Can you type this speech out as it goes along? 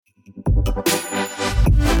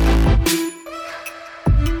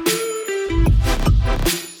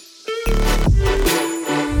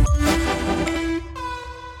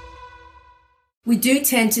we do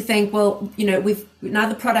tend to think, well, now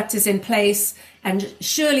the product is in place, and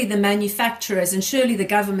surely the manufacturers and surely the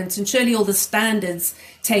governments and surely all the standards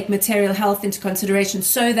take material health into consideration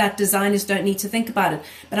so that designers don't need to think about it.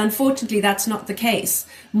 But unfortunately, that's not the case.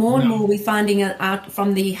 More and more we're finding out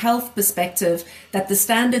from the health perspective that the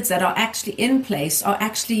standards that are actually in place are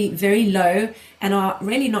actually very low and are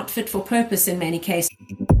really not fit for purpose in many cases.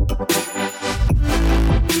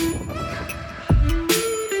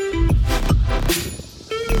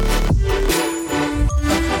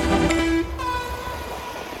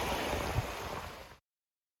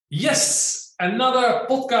 Yes, another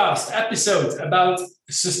podcast episode about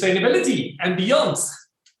sustainability and beyond.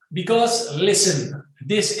 Because listen,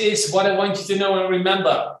 this is what I want you to know and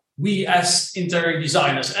remember. We as interior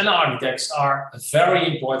designers and architects are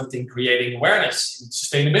very important in creating awareness in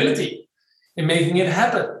sustainability, in making it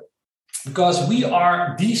happen. Because we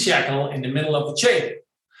are the shackle in the middle of the chain.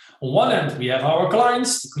 On one end, we have our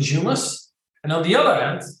clients, the consumers, and on the other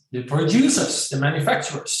hand, the producers, the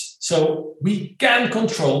manufacturers. So we can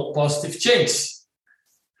control positive change.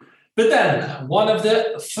 But then one of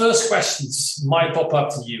the first questions might pop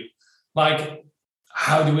up to you, like,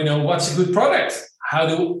 how do we know what's a good product? How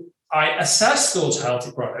do I assess those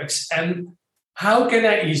healthy products? And how can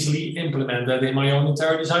I easily implement that in my own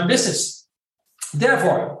interior design business?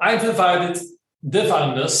 Therefore, I've invited the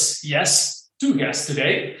founders, two guests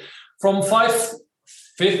today, from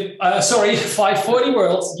 540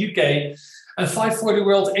 World UK, and 540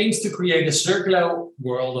 World aims to create a circular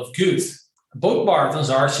world of good. Both partners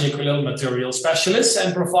are circular material specialists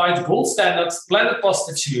and provide gold standard planet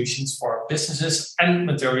positive solutions for businesses and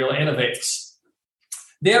material innovators.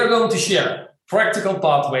 They are going to share practical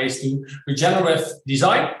pathways to regenerative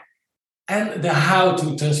design and the how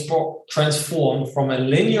to transform from a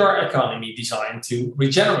linear economy design to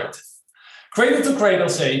regenerative, cradle to cradle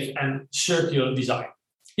safe and circular design.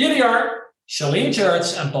 Here they are, Chaline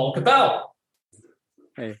and Paul Capel.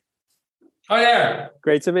 Hey. Hi there.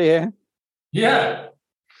 Great to be here. Yeah.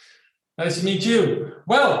 Nice to meet you.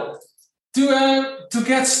 Well, to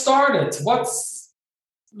get started, what's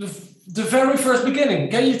the very first beginning?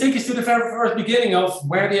 Can you take us to the very first beginning of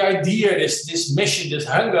where the idea, this mission, this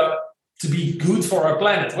hunger to be good for our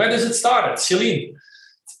planet? Where does it start? Chaline.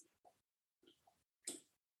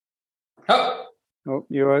 Oh,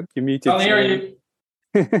 you're muted. Can't hear you.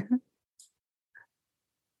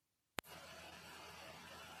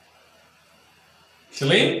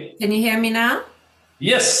 Chaline? Can you hear me now?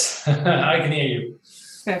 Yes, I can hear you.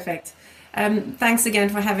 Perfect. Thanks again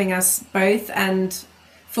for having us both. And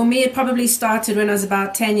for me, it probably started when I was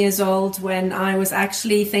about 10 years old, when I was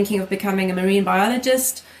actually thinking of becoming a marine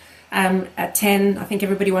biologist. At 10, I think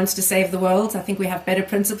everybody wants to save the world. I think we have better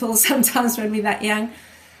principles sometimes when we're that young.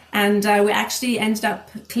 And we actually ended up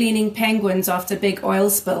cleaning penguins after a big oil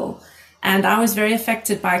spill. And I was very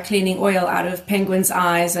affected by cleaning oil out of penguins'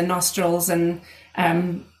 eyes and nostrils and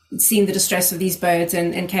seeing the distress of these birds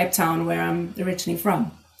in Cape Town, where I'm originally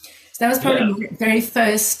from. So that was probably the very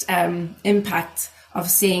first impact of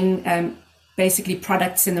seeing basically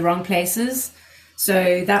products in the wrong places.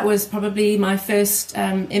 So that was probably my first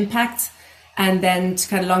impact. And then, to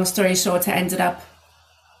cut a long story short, I ended up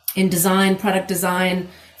in design, product design,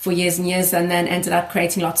 for years and years, and then ended up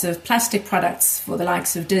creating lots of plastic products for the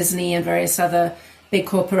likes of Disney and various other big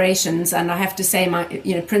corporations. And I have to say, my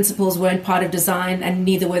principles weren't part of design, and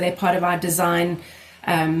neither were they part of our design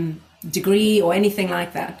degree or anything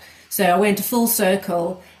like that. So I went a full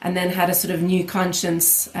circle and then had a sort of new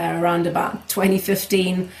conscience around about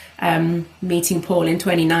 2015, meeting Paul in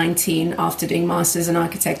 2019 after doing masters in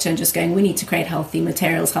architecture and just going, we need to create healthy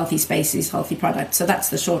materials, healthy spaces, healthy products. So that's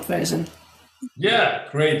the short version. Yeah,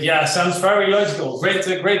 great. Yeah, sounds very logical. Great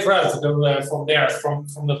route to go from there, from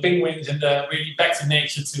the penguins and really back to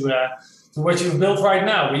nature to what you've built right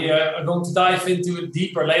now. We are going to dive into it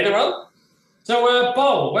deeper later on. So,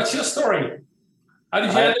 Paul, what's your story? How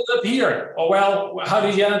did you end up here? Or how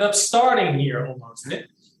did you end up starting here almost?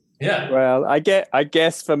 Yeah. Well, I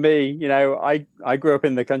guess for me, I grew up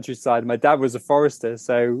in the countryside. My dad was a forester,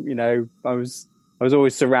 so I was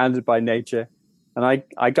always surrounded by nature. And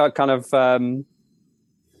I got kind of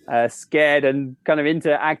scared and kind of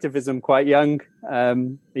into activism quite young. I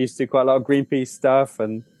used to do quite a lot of Greenpeace stuff,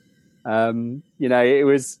 and it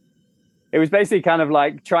was basically kind of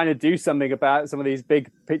like trying to do something about some of these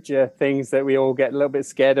big picture things that we all get a little bit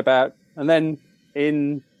scared about. And then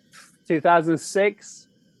in 2006,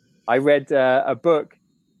 I read a book,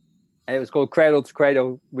 and it was called Cradle to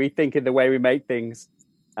Cradle: Rethinking the Way We Make Things.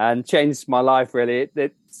 And changed my life, really.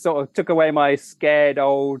 It sort of took away my scared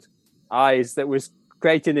old eyes that was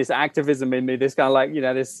creating this activism in me, this kind of like,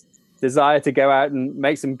 this desire to go out and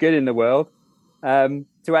make some good in the world,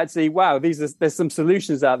 to actually, wow, there's some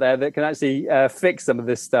solutions out there that can actually fix some of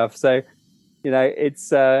this stuff. So,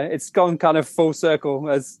 it's gone kind of full circle,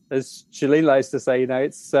 as Chaline likes to say.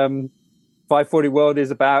 It's 540 World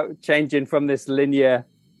is about changing from this linear,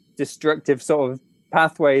 destructive sort of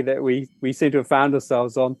pathway that we seem to have found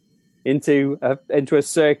ourselves on into a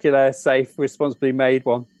circular, safe, responsibly made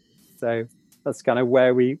one. So that's kind of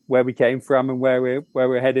where we came from and where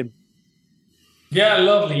we're heading. Yeah,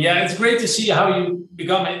 lovely. Yeah, it's great to see how you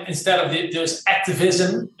become, instead of those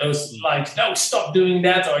activism, those like, no, stop doing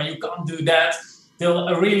that, or you can't do that, till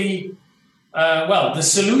a really, the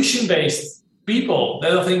solution-based people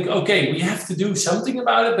that'll think, okay, we have to do something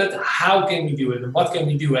about it, but how can we do it and what can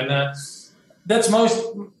we do? And that's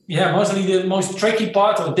mostly the most tricky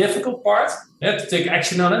part or difficult part, to take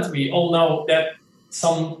action on it. We all know that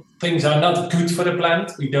some things are not good for the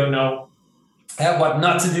planet. We don't know what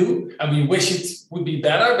not to do, and we wish it would be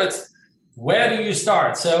better, but where do you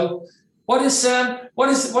start? So what is now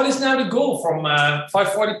the goal from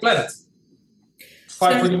 540 Planet?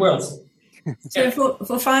 540 World. So for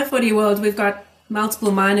 540 World, we've got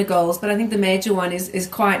multiple minor goals, but I think the major one is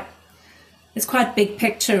quite big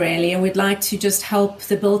picture really, and we'd like to just help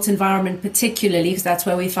the built environment particularly, because that's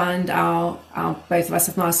where we find our both of us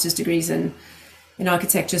have master's degrees in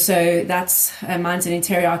architecture, so that's mine's in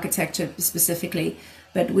interior architecture specifically.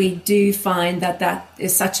 But we do find that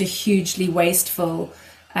is such a hugely wasteful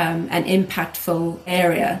and impactful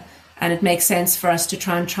area, and it makes sense for us to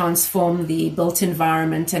try and transform the built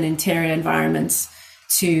environment and interior environments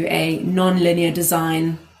to a non-linear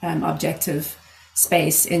design objective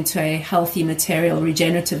space into a healthy material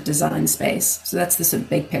regenerative design space. So that's the sort of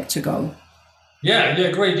big picture goal.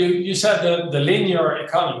 Yeah, great. You said the linear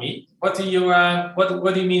economy. What do you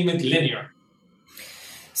mean with linear?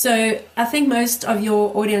 So I think most of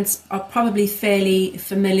your audience are probably fairly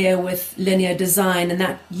familiar with linear design, and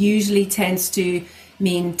that usually tends to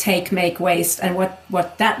mean take, make, waste. And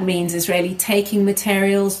what that means is really taking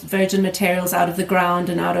materials, virgin materials out of the ground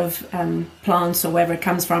and out of plants or wherever it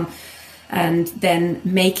comes from, and then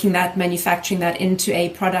manufacturing that into a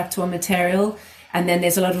product or material. And then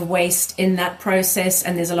there's a lot of waste in that process,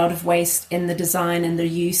 and there's a lot of waste in the design and the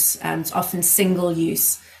use. It's often single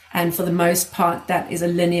use. And for the most part, that is a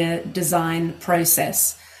linear design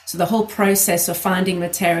process. So the whole process of finding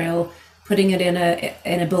material, putting it in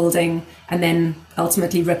a building, and then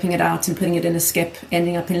ultimately ripping it out and putting it in a skip,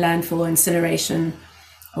 ending up in landfill or incineration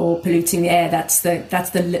or polluting the air, that's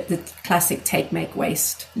the classic take, make,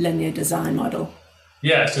 waste linear design model.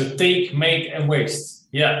 Yeah, so take, make, and waste.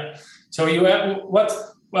 Yeah. So you have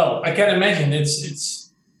I can imagine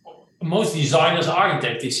it's most designers,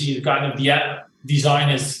 architects, they see the kind of design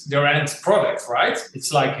as their end product, right?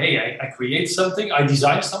 It's like, hey, I create something, I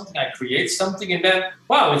design something, I create something, and then,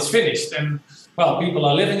 wow, it's finished. And, people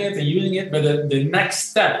are living it and using it, but the next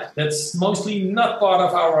step, that's mostly not part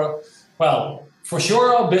of our, for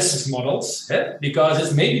sure our business models, because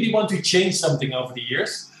it's maybe they want to change something over the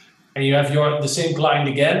years. And you have the same client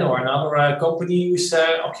again, or another company who's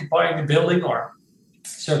occupying the building, or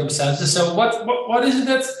circumstances. So what is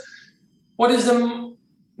it what is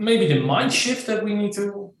maybe the mind shift that we need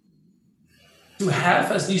to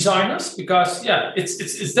have as designers? Because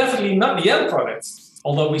it's definitely not the end product,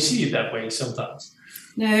 although we see it that way sometimes.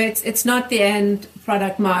 No, it's not the end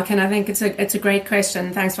product, Mark, and I think it's a great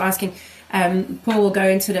question. Thanks for asking. Paul will go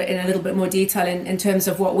into it in a little bit more detail in terms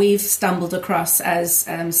of what we've stumbled across as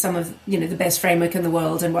some of the best framework in the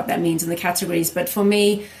world and what that means in the categories. But for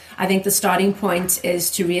me, I think the starting point is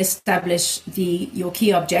to reestablish your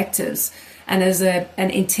key objectives. And as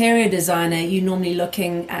an interior designer, you're normally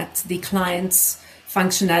looking at the client's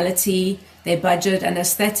functionality, their budget, and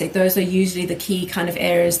aesthetic. Those are usually the key kind of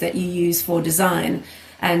areas that you use for design.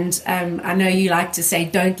 And I know you like to say,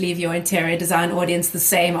 don't leave your interior design audience the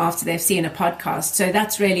same after they've seen a podcast. So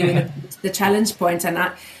that's really the challenge point. And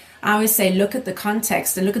I always say, look at the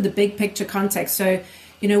context and look at the big picture context. So,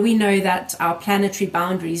 we know that our planetary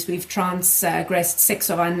boundaries, we've transgressed 6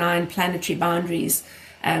 of our 9 planetary boundaries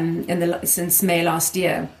since May last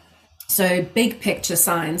year. So big picture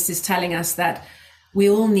science is telling us that we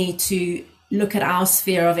all need to look at our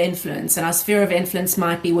sphere of influence. And our sphere of influence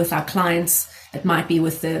might be with our clients, it might be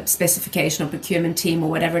with the specification or procurement team or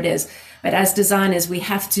whatever it is. But as designers, we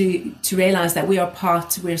have to realize that we're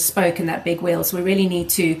a spoke in that big wheel. So we really need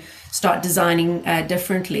to start designing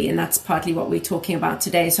differently. And that's partly what we're talking about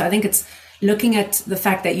today. So I think it's looking at the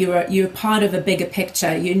fact that you're part of a bigger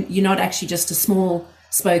picture. You're not actually just a small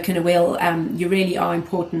spoke in a wheel. You really are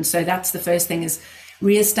important. So that's the first thing, is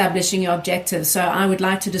reestablishing your objectives. So I would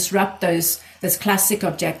like to disrupt those classic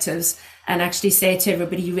objectives and actually say to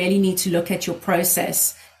everybody, you really need to look at your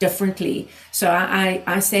process differently. So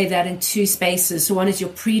I say that in two spaces. So one is your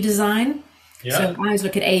pre-design. Yeah. So I always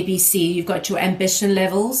look at ABC. You've got your ambition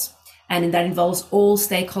levels, and that involves all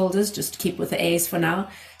stakeholders, just to keep with the A's for now.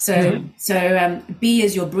 So B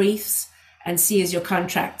is your briefs and C is your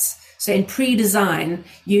contracts. So in pre-design,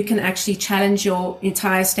 you can actually challenge your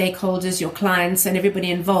entire stakeholders, your clients, and everybody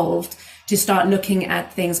involved to start looking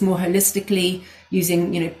at things more holistically,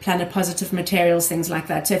 using, planet positive materials, things like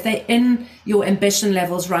that. So if they're in your ambition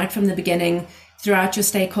levels right from the beginning, throughout your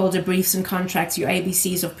stakeholder briefs and contracts, your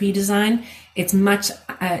ABCs of pre-design, it's much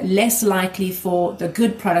less likely for the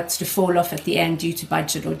good products to fall off at the end due to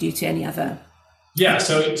budget or due to any other. Yeah,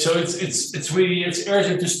 so it's really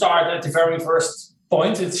urgent to start at the very first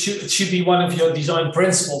point. It should be one of your design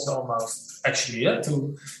principles almost, actually,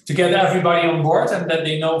 to get everybody on board, and that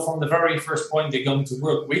they know from the very first point they're going to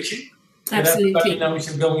work with you. Absolutely. And everybody knows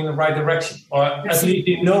you're going in the right direction, or at least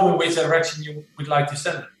you know in which direction you would like to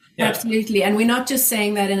send it. Yeah. Absolutely. And we're not just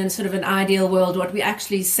saying that in a sort of an ideal world. What we're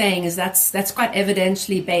actually saying is that's quite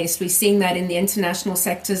evidentially based. We're seeing that in the international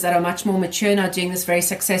sectors that are much more mature now, doing this very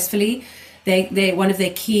successfully. They one of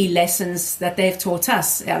their key lessons that they've taught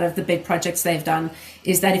us out of the big projects they've done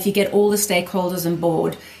is that if you get all the stakeholders on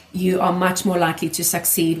board, you are much more likely to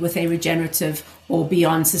succeed with a regenerative or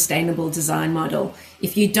beyond sustainable design model.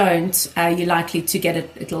 If you don't, you're likely to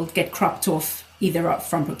it'll get cropped off either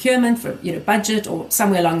from procurement, for budget, or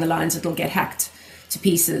somewhere along the lines it'll get hacked to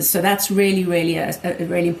pieces. So that's really, really a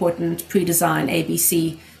really important pre-design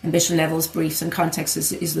ABC, ambition levels, briefs, and context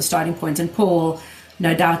is the starting point. And Paul,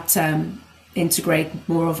 no doubt, integrate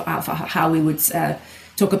more of how we would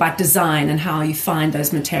talk about design and how you find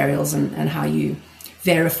those materials and how you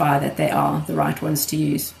verify that they are the right ones to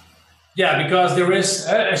use. Yeah, because there is,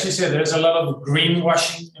 as you said, there's a lot of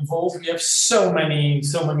greenwashing involved. We have so many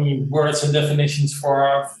words and definitions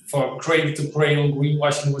for cradle to cradle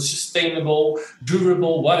greenwashing, with sustainable,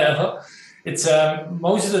 durable, whatever. It's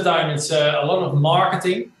most of the time it's a lot of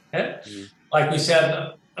marketing. Like we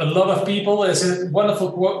said, a lot of people, is a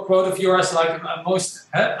wonderful quote of yours, like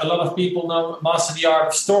a lot of people master the art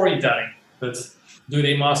of storytelling, but do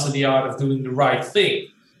they master the art of doing the right thing?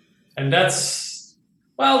 And that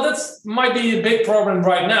might be a big problem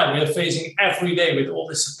right now. We are facing every day with all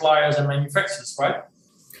the suppliers and manufacturers, right?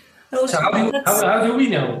 Well, so how do we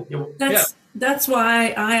know? That's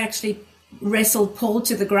why I actually wrestled Paul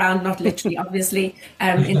to the ground, not literally, obviously,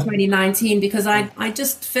 in 2019, because I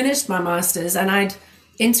just finished my master's and I'd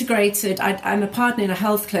integrated. I'm a partner in a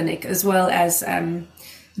health clinic as well as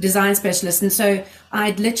design specialist, and so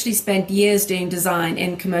I'd literally spent years doing design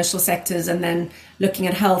in commercial sectors and then looking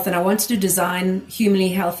at health, and I wanted to design humanly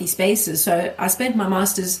healthy spaces. So I spent my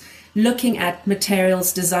master's looking at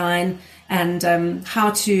materials design and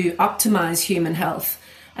how to optimize human health.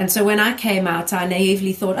 And so when I came out, I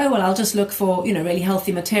naively thought, I'll just look for really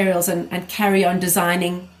healthy materials and carry on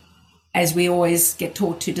designing as we always get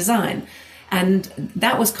taught to design. And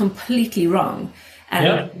that was completely wrong.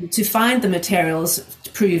 And to find the materials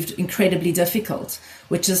proved incredibly difficult,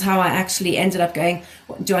 which is how I actually ended up going,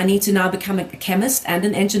 do I need to now become a chemist and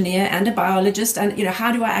an engineer and a biologist? And,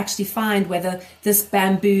 how do I actually find whether this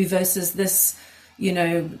bamboo versus this,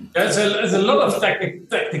 There's a lot of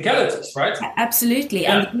technicalities, right? Absolutely.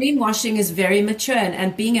 Yeah. And greenwashing is very mature.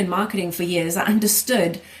 And being in marketing for years, I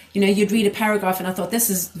understood, you'd read a paragraph and I thought, this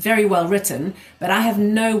is very well written, but I have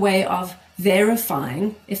no way of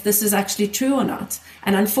verifying if this is actually true or not.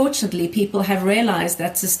 And unfortunately, people have realized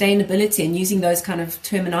that sustainability and using those kind of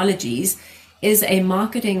terminologies is a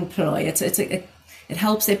marketing ploy. It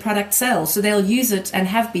helps their product sell. So they'll use it and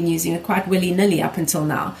have been using it quite willy-nilly up until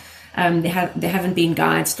now. There haven't been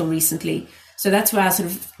guides till recently. So that's where I sort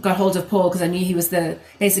of got hold of Paul, because I knew he was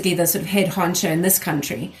basically the sort of head honcho in this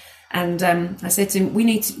country. And I said to him, we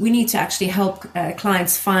need to actually help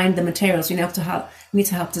clients find the materials. We need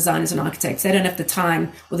to help designers and architects. They don't have the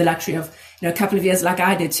time or the luxury of a couple of years like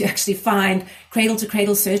I did to actually find cradle to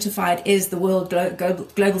cradle certified is the world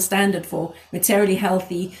global standard for materially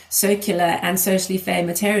healthy, circular and socially fair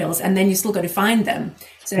materials. And then you still got to find them.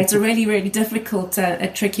 So it's a really, really difficult,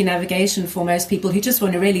 tricky navigation for most people who just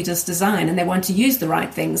want to really just design and they want to use the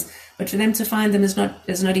right things. But for them to find them is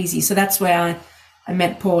not easy. So that's where I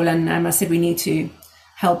met Paul, and I said we need to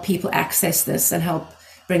help people access this and help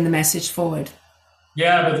bring the message forward.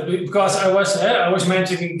 Yeah, but because I was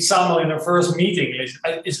mentioning Samuel in our first meeting,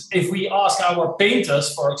 is if we ask our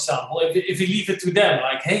painters, for example, if we leave it to them,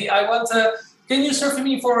 like, hey, can you serve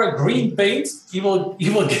me for a green paint? He will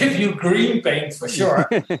give you green paint for sure,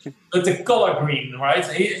 but the color green, right?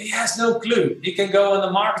 He has no clue. He can go on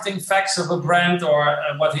the marketing facts of a brand or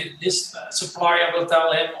what his supplier will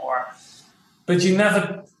tell him, but you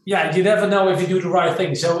never know if you do the right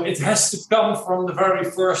thing. So it has to come from the very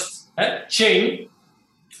first chain,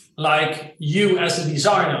 like you as a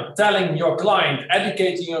designer telling your client,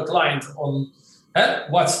 educating your client on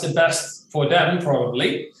what's the best for them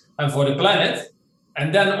probably and for the planet,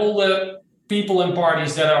 and then all the people and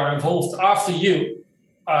parties that are involved after you,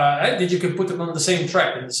 that you can put them on the same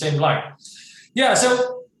track in the same line. Yeah.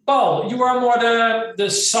 So Paul, you are more the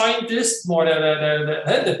scientist, more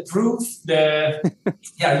the proof.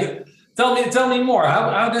 Tell me more.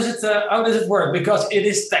 How does it work? Because it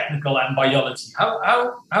is technical and biology.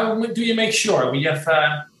 How do you make sure we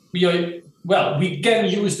can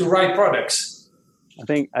use the right products? I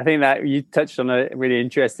think that you touched on a really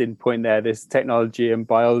interesting point there, this technology and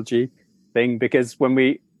biology thing, because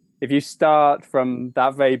if you start from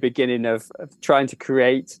that very beginning of trying to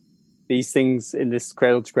create these things in this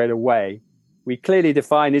cradle to cradle way, we clearly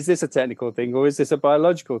define, is this a technical thing or is this a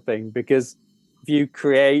biological thing? Because if you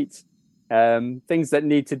create things that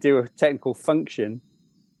need to do a technical function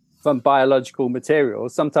from biological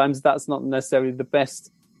materials, sometimes that's not necessarily the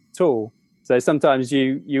best tool. So sometimes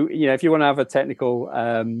you if you want to have a technical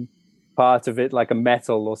part of it, like a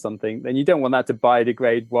metal or something, then you don't want that to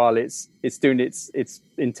biodegrade while it's doing its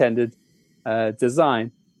intended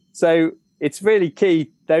design. So it's really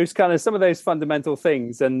key, some of those fundamental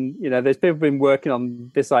things. And there's people been working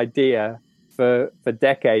on this idea for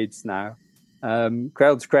decades now.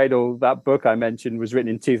 Cradle to Cradle, that book I mentioned, was written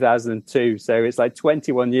in 2002, so it's like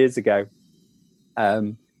 21 years ago.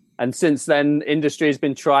 And since then, industry has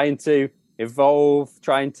been trying to evolve,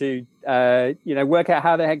 trying to work out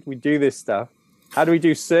how the heck we do this stuff. How do we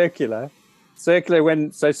do circular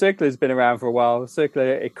has been around for a while.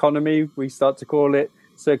 Circular economy, we start to call it,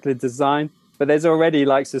 circular design. But there's already,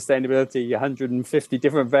 like sustainability, 150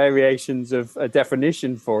 different variations of a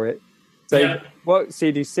definition for it. So what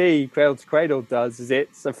CDC, Cradle to Cradle, does is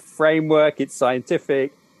it's a framework, it's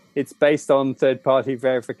scientific, it's based on third-party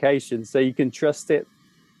verification, so you can trust it.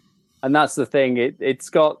 And that's the thing, it's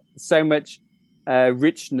got so much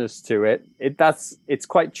richness to it. It's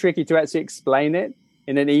quite tricky to actually explain it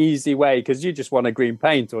in an easy way, because you just want a green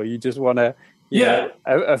paint, or you just want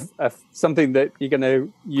something that you're going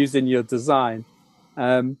to use in your design.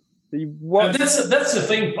 That's the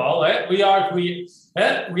thing, Paul. We are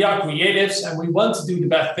creatives and we want to do the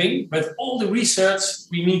best thing, but all the research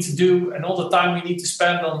we need to do and all the time we need to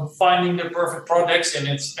spend on finding the perfect products, and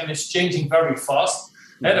it's changing very fast.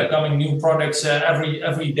 There are coming new products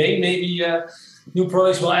every day. Maybe new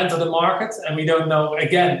products will enter the market, and we don't know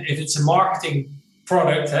again if it's a marketing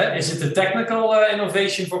product. Is it a technical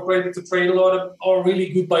innovation for cradle to cradle, or really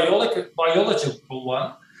good biological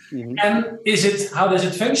one? Mm-hmm. And how does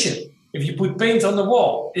it function? If you put paint on the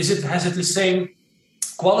wall, has it the same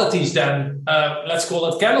qualities than let's call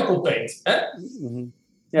it chemical paint? Mm-hmm.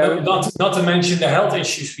 Yeah, not to mention the health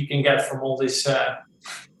issues we can get from all this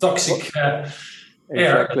toxic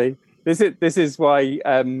exactly. Air. This is why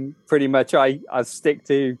pretty much I stick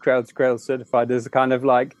to Cradle to Cradle certified as a kind of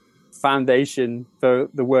like foundation for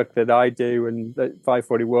the work that I do and that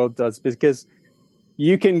 540 World does, because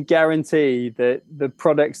you can guarantee that the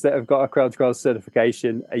products that have got a Cradle to Cradle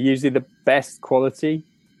certification are usually the best quality.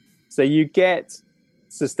 So you get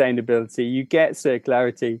sustainability, you get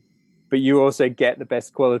circularity, but you also get the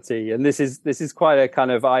best quality. And this is quite a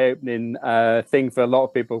kind of eye-opening thing for a lot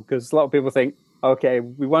of people, because a lot of people think, okay,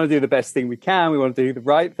 we want to do the best thing we can, we want to do the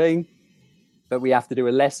right thing, but we have to do a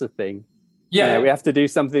lesser thing. Yeah, we have to do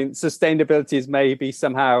something. Sustainability is maybe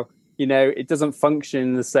somehow, it doesn't function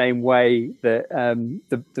in the same way that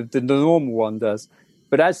the normal one does.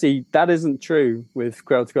 But actually, that isn't true with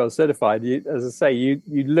Cradle to Cradle certified. As I say, you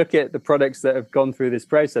look at the products that have gone through this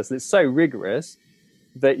process, and it's so rigorous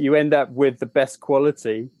that you end up with the best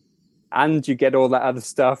quality, and you get all that other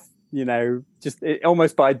stuff,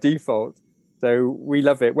 almost by default. So we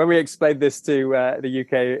love it. When we explained this to the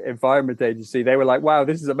UK Environment Agency, they were like, wow,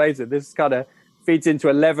 this is amazing. This kind of feeds into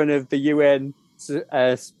 11 of the UN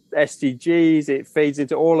SDGs. It feeds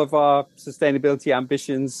into all of our sustainability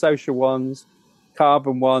ambitions, social ones,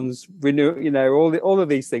 carbon ones, all of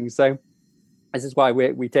these things. So this is why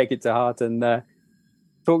we take it to heart and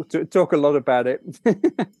talk a lot about it.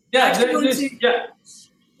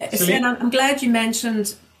 Sven, I'm glad you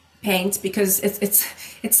mentioned paint, because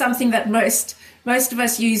it's something that most of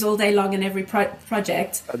us use all day long in every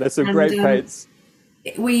project. There's some great paints.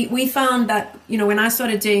 we found that, when I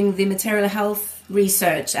started doing the material health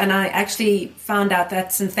research, and I actually found out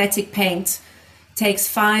that synthetic paint takes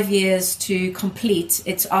 5 years to complete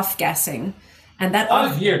its off-gassing. And that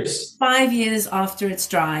 5 years. 5 years after it's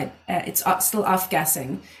dried, it's still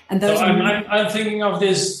off-gassing. And So I'm thinking of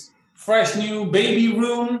this fresh new baby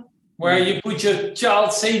room where you put your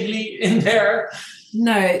child safely in there.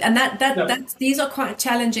 No, and that's these are quite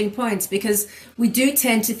challenging points, because we do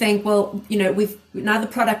tend to think, well, now the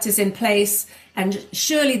product is in place, and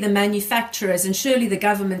surely the manufacturers and surely the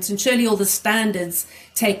government and surely all the standards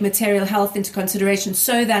take material health into consideration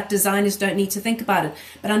so that designers don't need to think about it.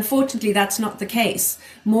 But unfortunately, that's not the case.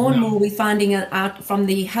 More and more we're finding out from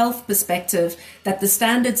the health perspective that the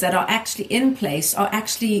standards that are actually in place are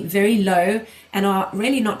actually very low and are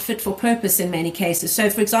really not fit for purpose in many cases. So,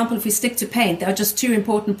 for example, if we stick to paint, there are just two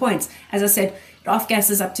important points. As I said, it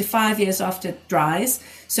off-gasses up to 5 years after it dries.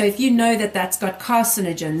 So if you know that that's got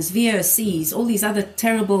carcinogens, VOCs, all these other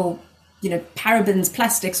terrible, parabens,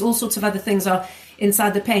 plastics, all sorts of other things are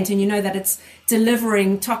inside the paint, and you know that it's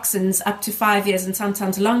delivering toxins up to 5 years and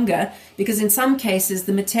sometimes longer, because in some cases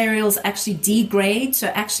the materials actually degrade. So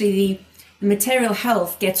actually the material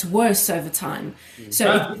health gets worse over time.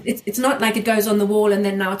 So it's not like it goes on the wall and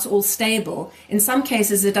then now it's all stable. In some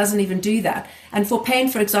cases, it doesn't even do that. And for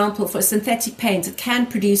paint, for example, for synthetic paint, it can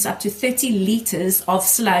produce up to 30 liters of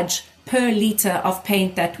sludge per liter of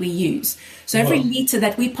paint that we use. So every liter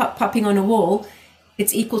that we popping on a wall,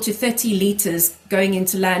 it's equal to 30 liters going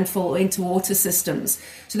into landfill or into water systems.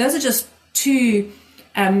 So those are just two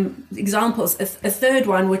examples. A third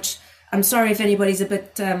one, which I'm sorry if anybody's a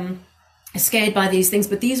bit scared by these things,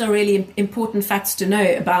 but these are really important facts to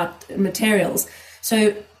know about materials.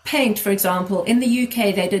 So paint, for example, in the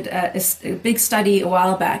UK, they did a big study a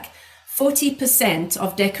while back. 40%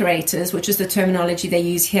 of decorators, which is the terminology they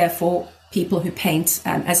use here for people who paint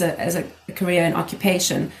as a career and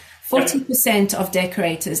occupation, 40% of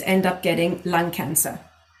decorators end up getting lung cancer.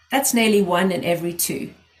 That's nearly 1 in every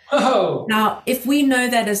 2. Oh. Now, if we know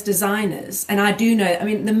that as designers, and I do know,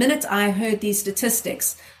 the minute I heard these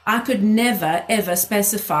statistics, I could never, ever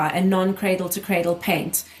specify a non-cradle-to-cradle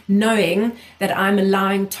paint, knowing that I'm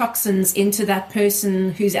allowing toxins into that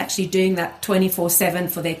person who's actually doing that 24/7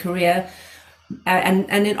 for their career. And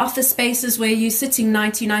in office spaces where you're sitting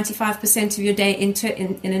 95% of your day in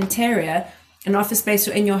interior, an office space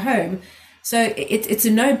or in your home. So it's a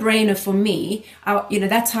no-brainer for me.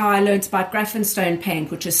 That's how I learned about graphenstone paint,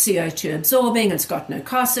 which is CO2 absorbing. It's got no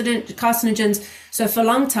carcinogens. So for a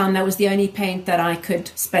long time, that was the only paint that I could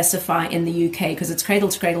specify in the UK, because it's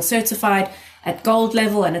cradle-to-cradle certified at gold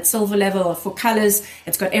level and at silver level. Or for colors,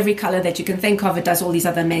 it's got every color that you can think of. It does all these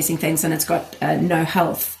other amazing things, and it's got no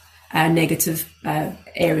health negative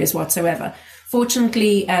areas whatsoever.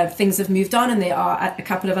 Fortunately, things have moved on, and there are a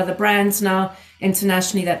couple of other brands now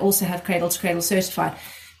internationally that also have cradle-to-cradle certified.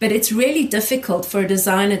 But it's really difficult for a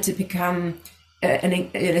designer to become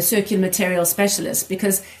a circular material specialist,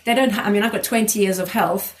 because they don't I've got 20 years of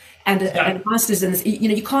health and a master's in this.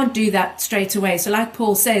 You can't do that straight away. So like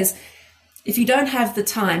Paul says, if you don't have the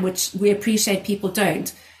time, which we appreciate people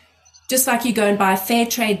don't, just like you go and buy fair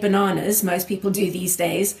trade bananas, most people do these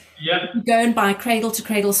days. Yeah. You go and buy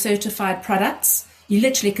cradle-to-cradle certified products, you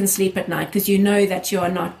literally can sleep at night, because you know that you are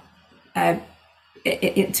not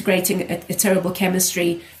integrating a terrible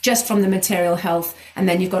chemistry just from the material health. And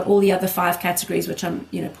then you've got all the other 5 categories, which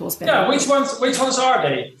Paul's better. Yeah, which ones are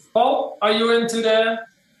they? Paul, are you into the...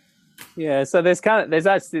 Yeah, so there's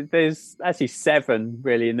actually 7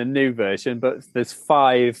 really in the new version, but there's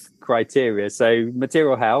 5 criteria. So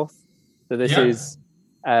material health. So this is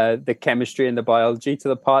the chemistry and the biology to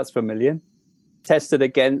the parts per million, tested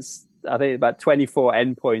against, I think, about 24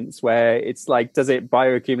 endpoints, where it's like, does it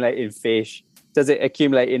bioaccumulate in fish? Does it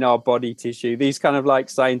accumulate in our body tissue? These kind of like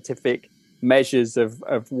scientific measures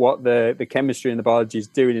of what the chemistry and the biology is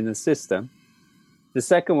doing in the system. The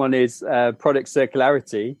second one is product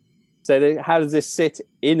circularity. So how does this sit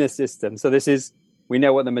in a system? So this is, we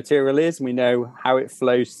know what the material is, we know how it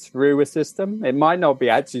flows through a system. It might not be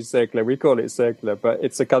actually circular, we call it circular, but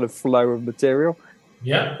it's a kind of flow of material.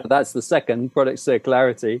 Yeah. So that's the second, product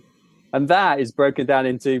circularity. And that is broken down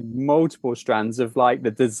into multiple strands of like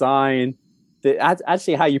the design,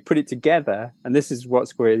 actually how you put it together. And this is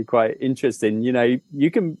what's really quite interesting.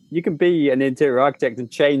 You can be an interior architect and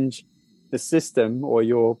change the system or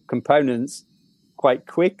your components quite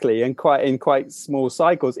quickly and in quite small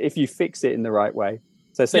cycles if you fix it in the right way.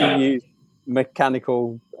 So say you use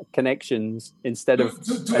mechanical connections instead of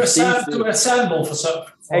to assemble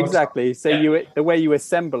exactly. So the way you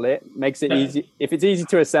assemble it makes it easy. If it's easy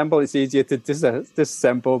to assemble, it's easier to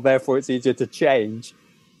disassemble. Therefore, it's easier to change.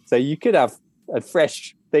 So you could have a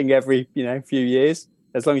fresh thing every few years,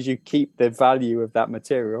 as long as you keep the value of that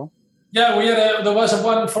material. Yeah, there was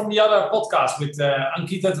one from the other podcast with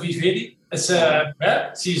Ankita Dwivedi.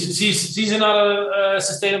 She's another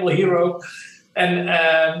sustainable hero,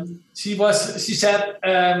 and she said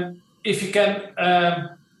if you can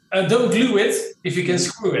don't glue it, if you can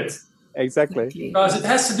screw it. Exactly. Because it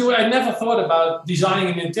has to do. I never thought about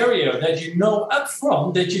designing an interior that up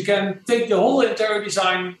front that you can take the whole interior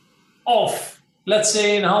design off, let's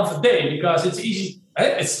say in half a day, because it's easy.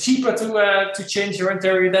 It's cheaper to change your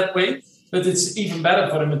interior that way, but it's even better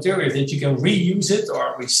for the material that you can reuse it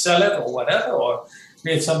or resell it or whatever, or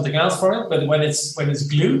create something else for it. But when it's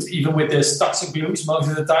glued, even with this toxic glues most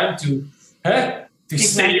of the time to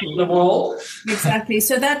stay on the wall. Exactly.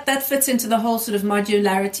 So that fits into the whole sort of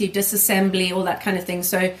modularity, disassembly, all that kind of thing.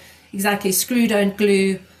 So exactly, screw, don't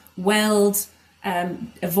glue, weld,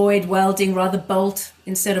 avoid welding, rather bolt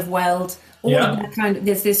instead of weld. All of that kind of,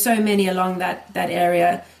 there's so many along that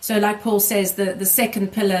area. So like Paul says, the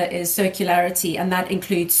second pillar is circularity, and that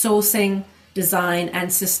includes sourcing, design,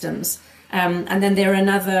 and systems. And then there are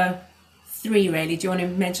another 3, really. Do you want to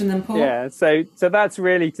mention them, Paul? Yeah, so that's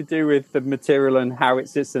really to do with the material and how it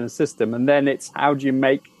sits in a system. And then it's how do you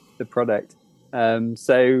make the product?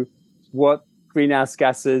 So what greenhouse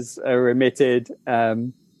gases are emitted,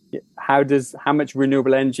 how much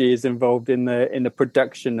renewable energy is involved in the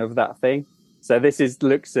production of that thing. So this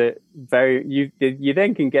looks at you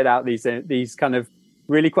then can get out these kind of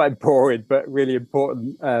really quite boring but really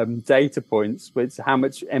important data points, which how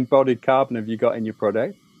much embodied carbon have you got in your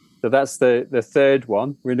product. So that's the third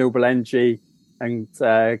one, renewable energy and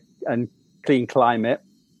clean climate.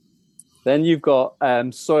 Then you've got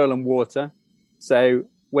soil and water. So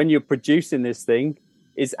when you're producing this thing,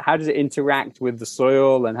 how does it interact with the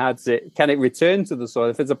soil, and can it return to the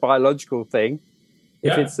soil? If it's a biological thing,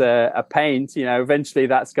 if it's a paint, eventually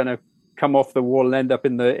that's going to come off the wall and end up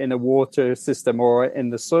in a water system or in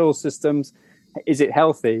the soil systems. Is it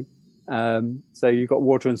healthy? So you've got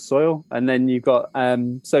water and soil, and then you've got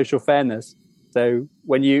social fairness. So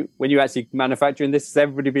when you actually manufacturing this, has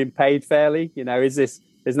everybody been paid fairly? There's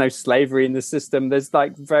no slavery in the system. There's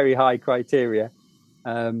like very high criteria.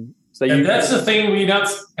 That's the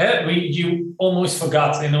thing you almost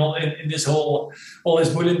forgot in this all these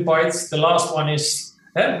bullet points. The last one is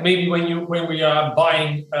maybe when we are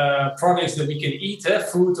buying products that we can eat,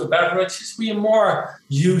 food or beverages, we are more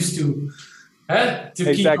used to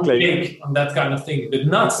keep awake on that kind of thing, but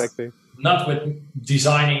not with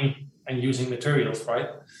designing and using materials, right?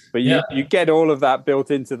 But you get all of that built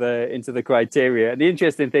into the criteria. And the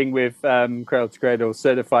interesting thing with Cradle to Cradle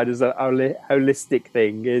certified as a holistic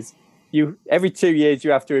thing is every 2 years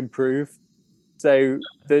you have to improve. So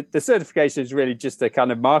the certification is really just a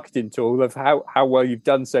kind of marketing tool of how well you've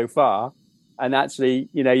done so far. And actually,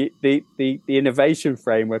 the innovation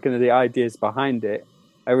framework and the ideas behind it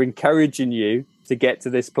are encouraging you to get to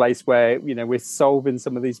this place where, we're solving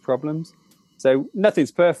some of these problems. So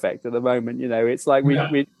nothing's perfect at the moment. It's like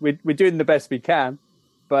we're doing the best we can,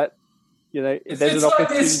 but there's an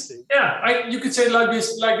opportunity. You could say like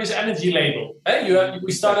this energy label.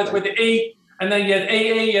 We started with the A, and then you had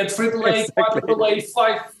AA, you had AAA, AAA,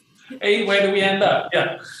 5A. Where do we end up?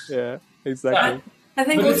 Yeah, exactly. I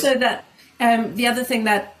think also that the other thing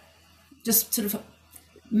that just sort of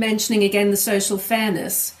mentioning again the social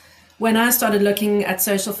fairness. When I started looking at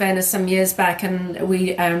social fairness some years back, and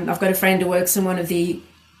I've got a friend who works in one of the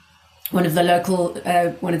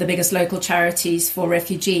biggest local charities for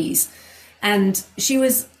refugees, and she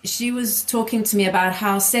was talking to me about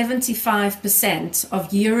how 75%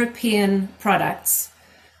 of European products,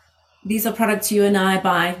 these are products you and I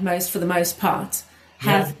buy for the most part,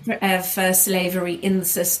 have slavery in the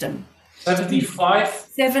system.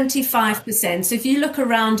 75%. So if you look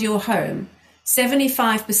around your home,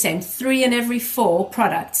 75%, 3 in every 4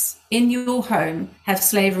 products in your home have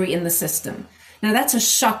slavery in the system. Now that's a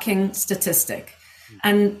shocking statistic.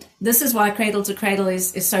 And this is why Cradle to Cradle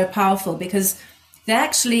is so powerful, because they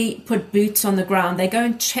actually put boots on the ground. They go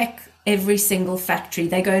and check every single factory.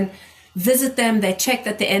 They go and visit them. They check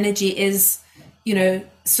that the energy is,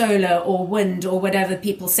 solar or wind or whatever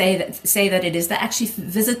people say that it is. They actually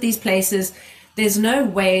visit these places. There's no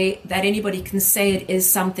way that anybody can say it is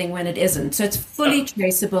something when it isn't. So it's fully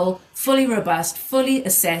traceable, fully robust, fully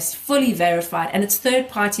assessed, fully verified, and it's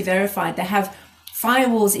third-party verified. They have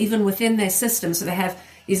firewalls even within their system. So they have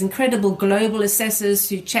these incredible global assessors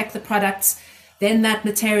who check the products. Then that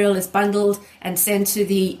material is bundled and sent to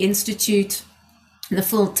the institute. And the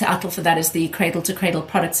full title for that is the Cradle to Cradle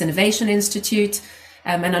Products Innovation Institute.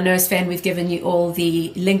 And I know, Sven, we've given you all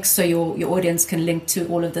the links so your audience can link to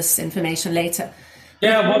all of this information later.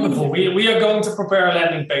 Yeah, wonderful. We are going to prepare a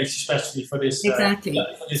landing page especially for this. Exactly.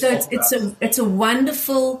 For this so it's a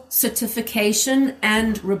wonderful certification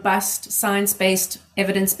and robust science-based,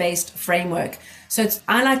 evidence-based framework. So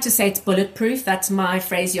I like to say it's bulletproof. That's my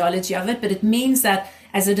phraseology of it. But it means that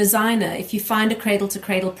as a designer, if you find a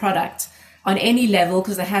cradle-to-cradle product on any level,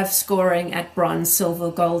 because they have scoring at bronze, silver,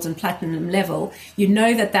 gold, and platinum level, you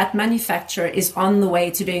know that that manufacturer is on the way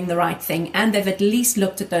to doing the right thing, and they've at least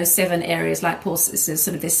looked at those 7 areas, like Paul says,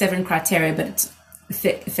 sort of there's 7 criteria, but it's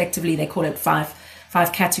effectively they call it five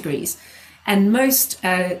categories. And most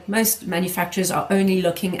manufacturers are only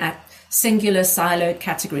looking at singular siloed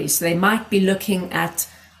categories. So they might be looking at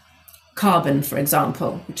carbon, for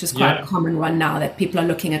example, which is quite a common one now, that people are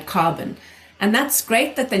looking at carbon. And that's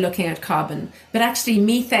great that they're looking at carbon, but actually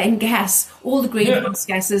methane gas, all the greenhouse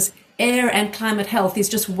gases, air and climate health is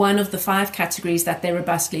just one of the 5 categories that they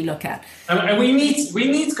robustly look at. And we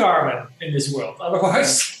need carbon in this world.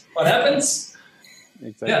 Otherwise, what happens?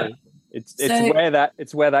 Exactly. Yeah.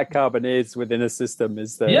 It's where that carbon is within a system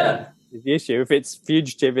is the issue. If it's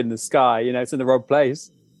fugitive in the sky, it's in the wrong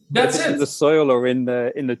place. That's it. In the soil or in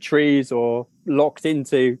the trees or locked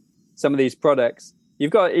into some of these products.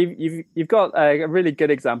 You've got a really good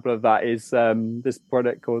example of that is this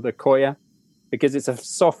product called a Koya, because it's a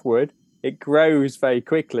softwood. It grows very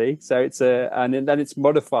quickly, so and then it's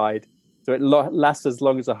modified, so it lasts as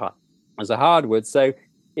long as a hardwood. So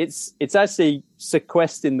it's actually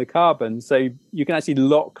sequestering the carbon, so you can actually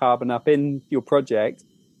lock carbon up in your project.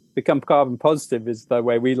 Become carbon positive is the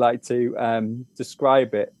way we like to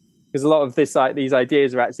describe it, because a lot of these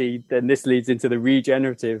ideas are actually, then this leads into the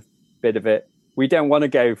regenerative bit of it. We don't want to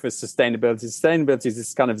go for sustainability. Sustainability is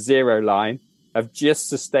this kind of zero line of just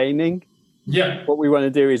sustaining. Yeah. What we want to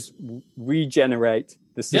do is regenerate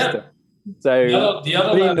the system. Yeah. So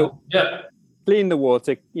clean the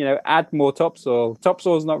water, add more topsoil.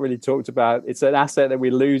 Topsoil is not really talked about. It's an asset that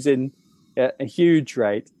we lose in a huge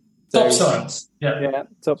rate. So, topsoils. Yeah,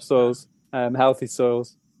 topsoils, healthy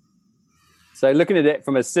soils. So looking at it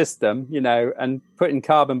from a system, and putting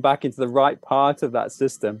carbon back into the right part of that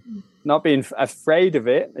system, not being afraid of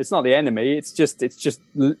it. It's not the enemy. It's just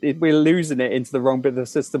we're losing it into the wrong bit of the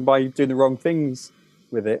system by doing the wrong things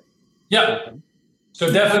with it. Yeah.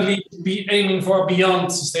 So definitely be aiming for beyond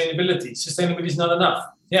sustainability. Sustainability is not enough.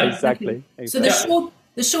 Yeah, exactly. So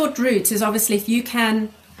the short route is obviously if you can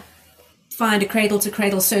find a cradle to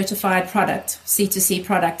cradle certified product, C2C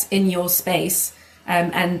product in your space.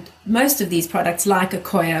 And most of these products, like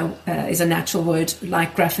Koya, is a natural wood,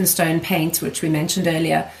 like graphenstone paint, which we mentioned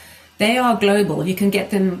earlier, they are global. You can get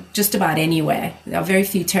them just about anywhere. There are very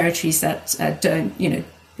few territories that don't,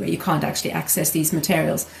 where you can't actually access these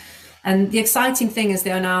materials. And the exciting thing is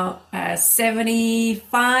there are now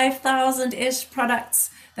 75,000-ish products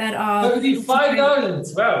that are...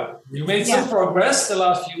 75,000, wow. You made some progress the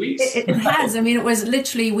last few weeks. It has. I mean, it was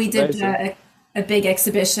literally, we did... a big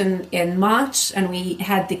exhibition in March, and we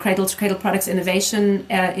had the Cradle to Cradle Products Innovation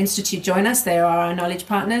Institute join us. They are our knowledge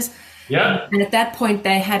partners. Yeah. And at that point,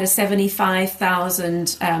 they had a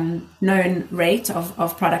 75,000 known rate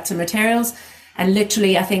of products and materials. And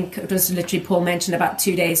literally, I think it was Paul mentioned about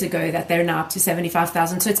 2 days ago that they're now up to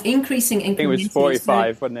 75,000. So it's increasing incrementally. It was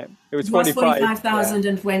 45, wasn't it? It was 45,000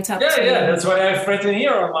 and went up. Yeah, that's what I've written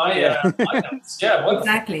here on my notes. Yeah,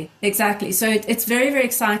 exactly. So it's very, very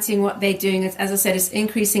exciting what they're doing. As I said, it's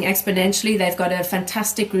increasing exponentially. They've got a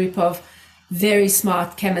fantastic group of very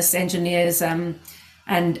smart chemists, engineers,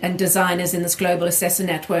 and designers in this global assessor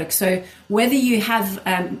network. So whether you have,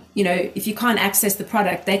 if you can't access the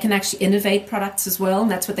product, they can actually innovate products as well.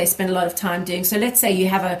 And that's what they spend a lot of time doing. So let's say you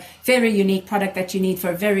have a very unique product that you need for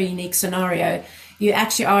a very unique scenario. You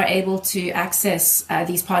actually are able to access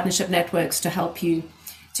these partnership networks to help you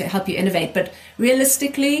innovate. But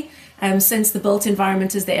realistically, since the built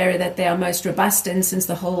environment is the area that they are most robust in, since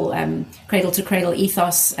the whole cradle-to-cradle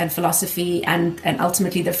ethos and philosophy and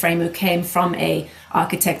ultimately the framework came from a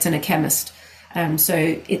architect and a chemist. So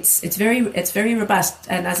it's very robust.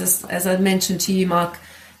 And as I mentioned to you, Mark,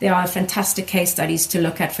 there are fantastic case studies to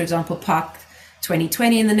look at. For example, Park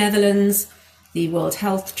 2020 in the Netherlands, the World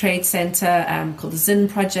Health Trade Center called the ZIN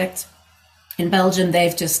Project. In Belgium,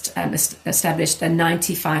 they've just established a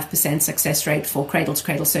 95% success rate for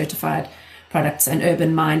cradle-to-cradle certified products and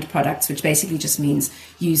urban mined products, which basically just means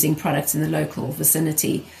using products in the local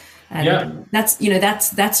vicinity. And that's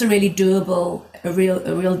a really doable,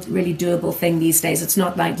 really doable thing these days. It's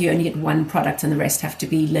not like you only get one product and the rest have to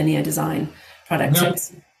be linear design products. No.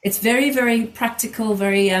 So it's very, very practical,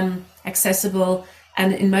 very accessible.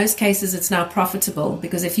 And in most cases, it's now profitable,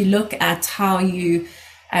 because if you look at how you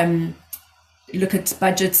look at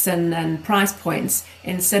budgets and price points,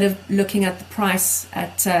 instead of looking at the price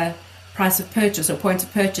at price of purchase or point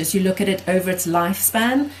of purchase, you look at it over its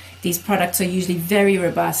lifespan. These products are usually very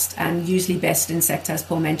robust and usually best in sector, as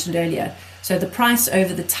Paul mentioned earlier. So the price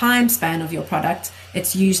over the time span of your product,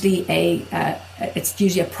 it's usually a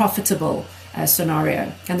profitable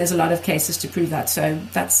scenario, and there's a lot of cases to prove that. So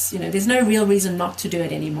that's, there's no real reason not to do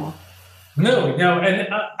it anymore. No,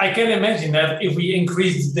 and I can imagine that if we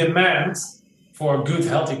increase the demand for good,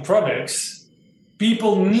 healthy products,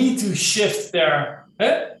 people need to shift their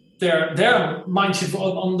mindset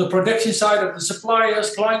on the production side of the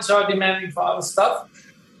suppliers. Clients are demanding for other stuff.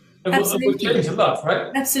 It will change a lot,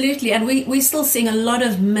 right? Absolutely. And we're still seeing a lot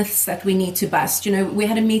of myths that we need to bust. We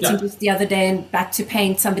had a meeting just the other day, and back to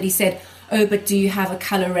paint, somebody said, oh, but do you have a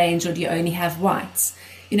color range or do you only have whites?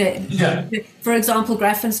 For example,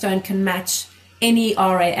 Grafenstone can match any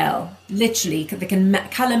RAL, literally. They can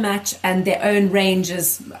color match, and their own range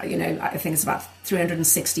is, I think it's about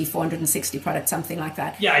 360, 460 products, something like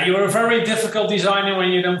that. Yeah, you're a very difficult designer when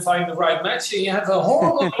you don't find the right match. And you have a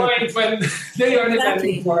horrible client when they are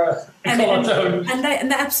demanding for a color tone. And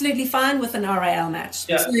they're absolutely fine with an RAL match.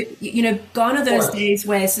 Yeah. So, gone are those days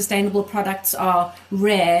where sustainable products are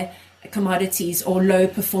rare commodities or low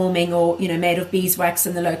performing, or made of beeswax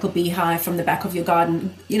in the local beehive from the back of your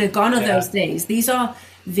garden. Gone are those days. These are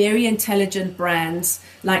very intelligent brands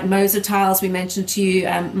like Moser Tiles. We mentioned to you,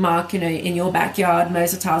 Mark, in your backyard,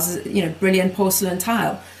 Moser Tiles is brilliant porcelain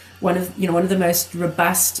tile, one of the most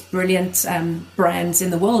robust, brilliant brands in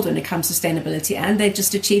the world when it comes to sustainability, and they've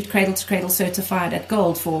just achieved Cradle to Cradle certified at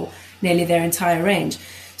gold for nearly their entire range.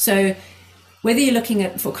 So whether you're looking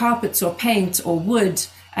at for carpets or paint or wood,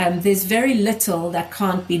 there's very little that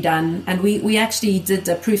can't be done. And we actually did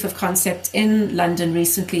a proof of concept in London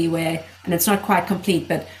recently and it's not quite complete,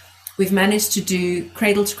 but we've managed to do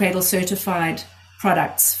Cradle to Cradle certified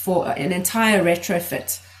products for an entire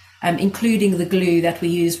retrofit, including the glue that we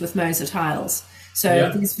used with Moser Tiles.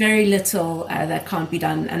 So there's very little that can't be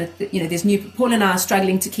done. And, there's Paul and I are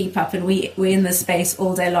struggling to keep up, and we're in this space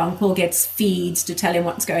all day long. Paul gets feeds to tell him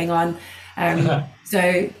what's going on.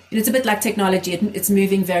 So it's a bit like technology. It's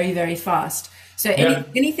moving very, very fast. So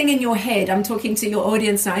anything in your head, I'm talking to your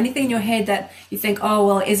audience now, anything in your head that you think, oh,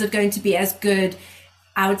 well, is it going to be as good?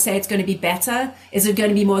 I would say it's going to be better. Is it going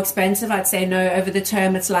to be more expensive? I'd say no. Over the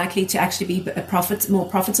term, it's likely to actually be a more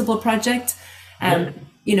profitable project. The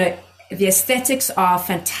aesthetics are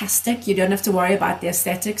fantastic. You don't have to worry about the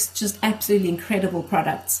aesthetics. Just absolutely incredible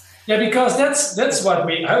products. Yeah, because that's what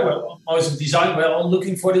we as a design, we're all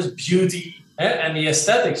looking for this beauty and the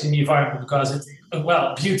aesthetics in the environment, because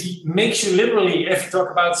beauty makes you literally, if you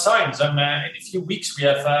talk about science. In a few weeks we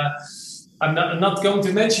have, I'm not going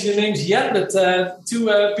to mention the names yet, but two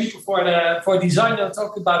people for design that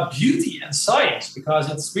talk about beauty and science,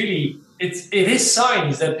 because it is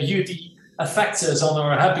science that beauty affects us on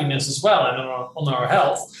our happiness as well and on our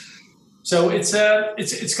health. So it's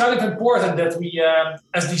kind of important that we,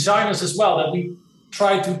 as designers as well, that we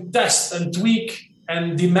try to test and tweak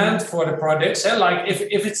and demand for the products. Like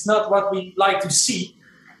if it's not what we like to see,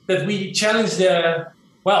 that we challenge I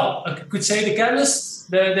could say the chemists,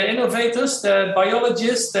 the innovators, the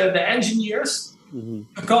biologists, the engineers, to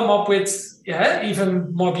come up with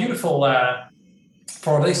even more beautiful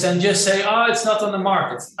products, and just say, it's not on the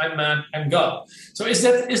market, I'm gone. So is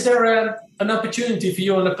there an opportunity for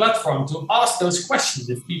you on the platform to ask those questions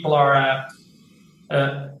if people are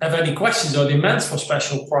have any questions or demands for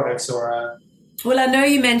special products or? Well, I know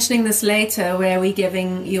you're mentioning this later, where we're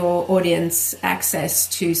giving your audience access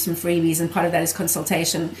to some freebies, and part of that is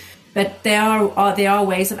consultation. But there are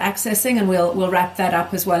ways of accessing, and we'll wrap that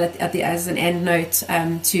up as well as an end note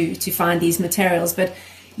to find these materials. But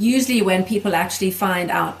usually, when people actually find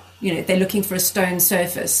out, they're looking for a stone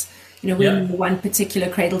surface. We're one particular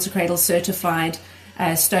Cradle to Cradle certified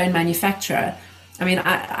stone manufacturer. I mean,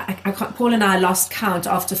 Paul and I lost count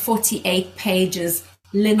after 48 pages.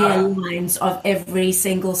 Linear lines of every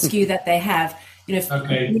single SKU that they have. We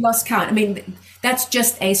lost count. I mean, that's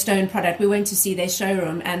just a stone product. We went to see their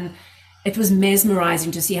showroom, and it was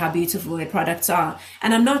mesmerizing to see how beautiful their products are.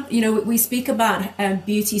 And I'm not, we speak about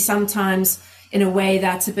beauty sometimes in a way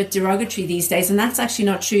that's a bit derogatory these days, and that's actually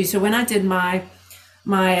not true. So when I did my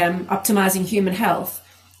optimizing human health,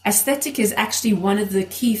 aesthetic is actually one of the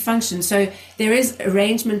key functions. So there is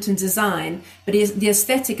arrangement and design, but the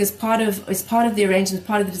aesthetic is part of the arrangement,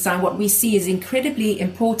 part of the design. What we see is incredibly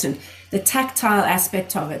important. The tactile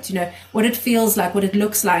aspect of it, what it feels like, what it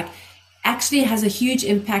looks like, actually has a huge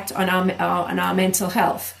impact on our mental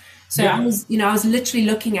health. So I was literally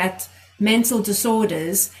looking at mental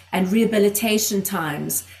disorders and rehabilitation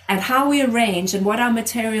times, and how we arrange and what our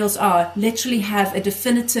materials are literally have a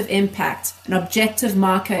definitive impact, an objective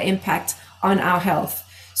marker impact on our health.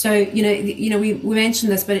 So, we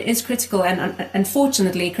mentioned this, but it is critical. And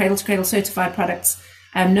unfortunately, Cradle to Cradle certified products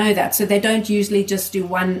know that. So they don't usually just do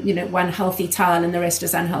one healthy tile and the rest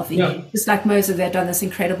is unhealthy. Yeah. Just like Moser, they've done this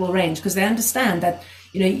incredible range because they understand that,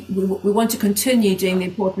 we want to continue doing the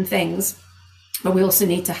important things, but we also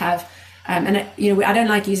need to have I don't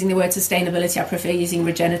like using the word sustainability. I prefer using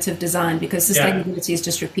regenerative design, because sustainability is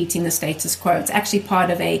just repeating the status quo. It's actually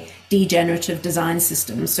part of a degenerative design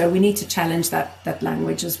system. So we need to challenge that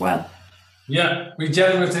language as well. Yeah,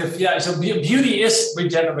 regenerative. Yeah, so beauty is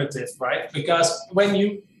regenerative, right? Because when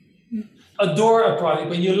you adore a product,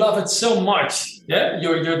 when you love it so much,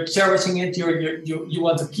 you're cherishing it. You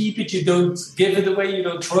want to keep it. You don't give it away. You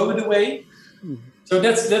don't throw it away. So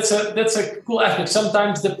that's a cool aspect.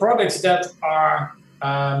 Sometimes the products that are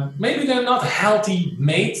maybe they're not healthy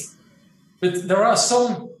made, but there are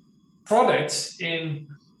some products in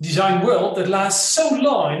design world that last so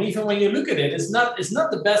long, and even when you look at it, it's not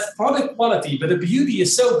the best product quality, but the beauty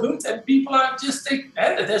is so good, and people are just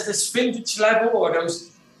there's this vintage level or those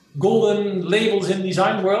golden labels in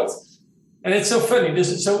design world, and it's so funny.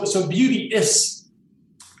 So beauty is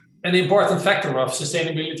an important factor of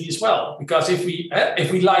sustainability as well, because if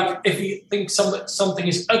we think something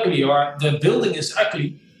is ugly or the building is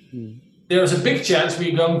ugly, there's a big chance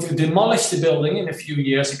we're going to demolish the building in a few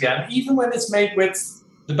years again, even when it's made with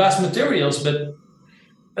the best materials. But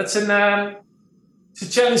that's it's a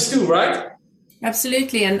challenge too, right?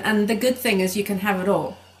 Absolutely, and the good thing is you can have it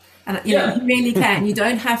all. And you really can. You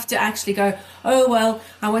don't have to actually go, oh well,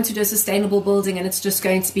 I want to do a sustainable building and it's just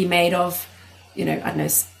going to be made of, I don't know,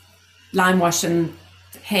 lime wash and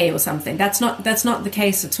hay or something. That's not the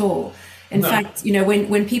case at all. In fact,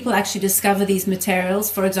 when people actually discover these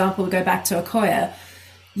materials, for example, we go back to Accoya,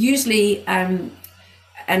 usually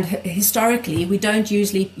and historically, we don't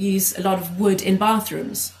usually use a lot of wood in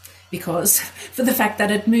bathrooms, because for the fact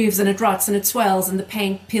that it moves and it rots and it swells and the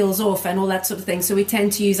paint peels off and all that sort of thing. So we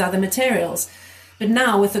tend to use other materials. But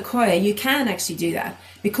now with Accoya, you can actually do that,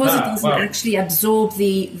 because it doesn't actually absorb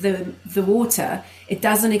the water. It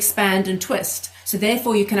doesn't expand and twist. So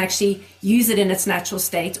therefore, you can actually use it in its natural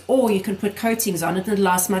state, or you can put coatings on it and it'll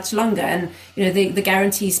last much longer. And the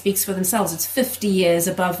guarantee speaks for themselves. It's 50 years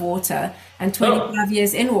above water and 25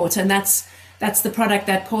 years in water, and that's the product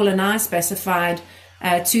that Paul and I specified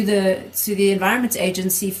to the Environment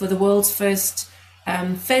Agency for the world's first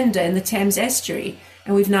fender in the Thames estuary.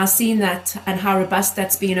 And we've now seen that and how robust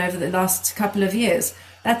that's been over the last couple of years.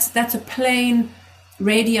 That's a plain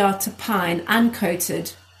radiata pine,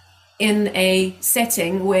 uncoated, in a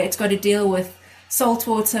setting where it's got to deal with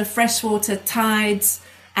saltwater, freshwater, tides,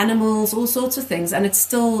 animals, all sorts of things. And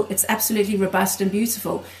it's absolutely robust and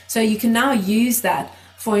beautiful. So you can now use that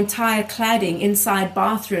for entire cladding inside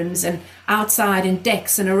bathrooms and outside in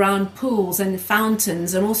decks and around pools and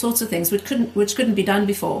fountains and all sorts of things, which couldn't be done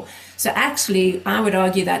before. So actually, I would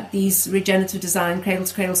argue that these regenerative design, cradle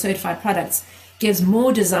to cradle certified products gives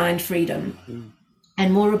more design freedom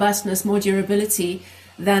and more robustness, more durability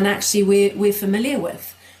than actually we're familiar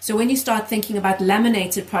with. So when you start thinking about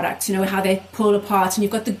laminated products, how they pull apart and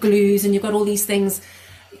you've got the glues and you've got all these things,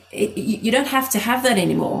 you don't have to have that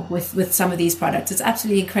anymore with some of these products. It's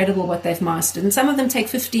absolutely incredible what they've mastered. And some of them take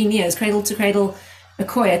 15 years. Cradle to Cradle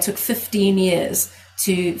Accoya took 15 years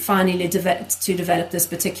to finally develop this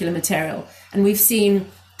particular material. And we've seen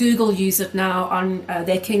Google use it now on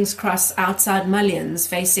their King's Cross outside mullions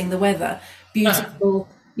facing the weather. Beautiful,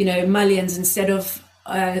 mullions instead of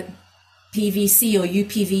PVC or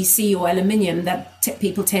UPVC or aluminium that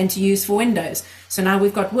people tend to use for windows. So now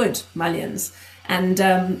we've got wood mullions. And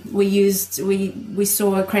we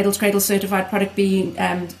saw a Cradle to Cradle certified product being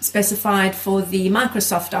specified for the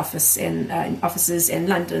Microsoft offices in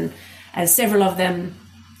London, as several of them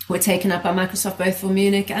were taken up by Microsoft both for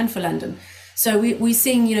Munich and for London. So we're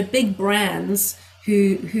seeing big brands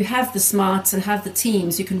who have the smarts and have the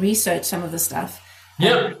teams who can research some of the stuff.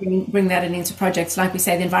 Bring that into projects. Like we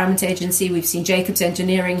say, the Environment Agency, we've seen Jacobs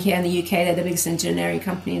Engineering here in the UK. They're the biggest engineering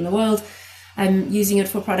company in the world, using it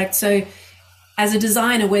for products. So as a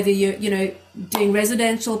designer, whether you're doing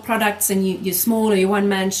residential products and you're small or you're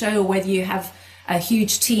one-man show, or whether you have a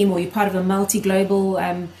huge team or you're part of a multi-global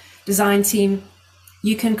design team,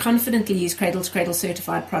 you can confidently use cradle-to-cradle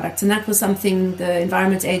certified products. And that was something the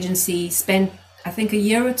Environment Agency spent, I think, a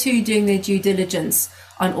year or two doing their due diligence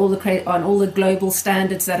on all the global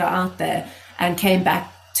standards that are out there, and came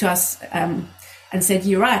back to us and said,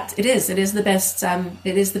 "You're right. It is the best.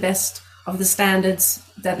 It is the best of the standards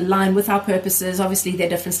that align with our purposes. Obviously, they're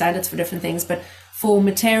different standards for different things, but for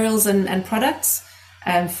materials and products,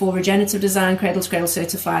 for regenerative design, cradle-to-cradle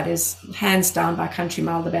certified is hands down by country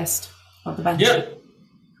mile the best of the bunch." Yeah.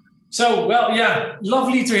 So, well, yeah,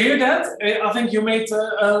 lovely to hear that. I think you made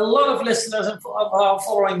a lot of listeners and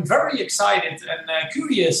following very excited and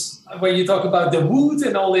curious when you talk about the wood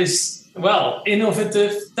and all this, well,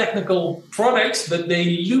 innovative technical products, but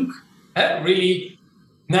they look really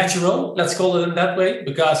natural, let's call it in that way,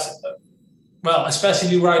 because, well,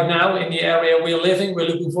 especially right now in the area we're living, we're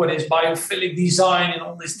looking for this biophilic design and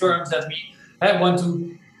all these terms that we want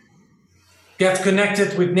to get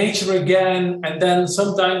connected with nature again. And then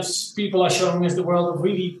sometimes people are showing us the world of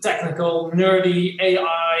really technical, nerdy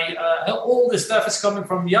AI. All this stuff is coming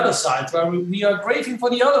from the other side, where we are craving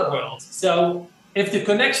for the other world. So if the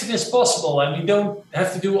connection is possible and we don't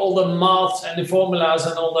have to do all the maths and the formulas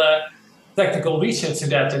and all the technical research to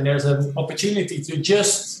that, and there's an opportunity to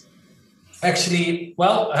just actually,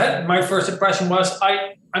 well, my first impression was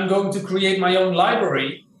I'm going to create my own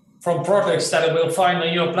library from products that I will find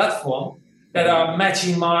on your platform that are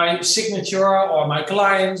matching my signature or my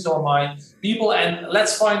clients or my people. And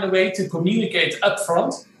let's find a way to communicate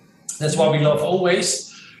upfront. That's why we love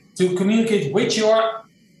always to communicate with your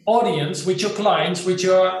audience, with your clients, with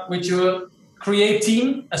your create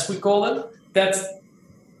team, as we call it, that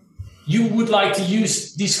you would like to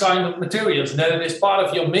use these kind of materials, and that it is part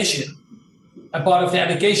of your mission and part of the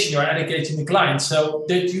education you're educating the clients, so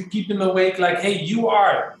that you keep them awake like, hey, you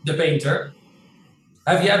are the painter.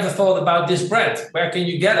 Have you ever thought about this brand? Where can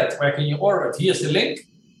you get it? Where can you order it? Here's the link.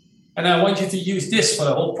 And I want you to use this for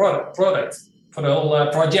the whole product, for the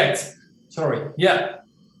whole project. Sorry. Yeah.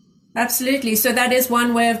 Absolutely. So that is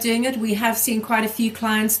one way of doing it. We have seen quite a few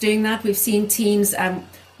clients doing that. We've seen teams.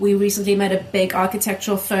 We recently met a big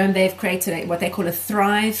architectural firm. They've created what they call a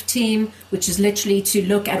Thrive team, which is literally to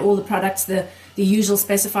look at all the products the usual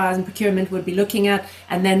specifiers and procurement would be looking at,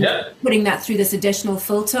 and then putting that through this additional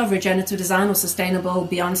filter of regenerative design or sustainable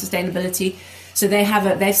beyond sustainability. So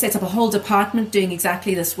they've set up a whole department doing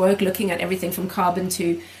exactly this work, looking at everything from carbon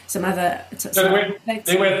to some other.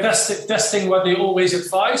 They were testing what they always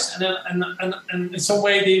advise, and in some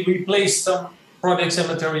way they replaced some products and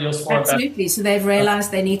materials for Absolutely. So they've realized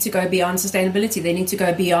they need to go beyond sustainability. They need to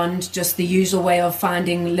go beyond just the usual way of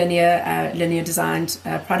finding linear designed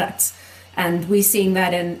products. And we're seeing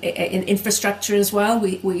that in infrastructure as well.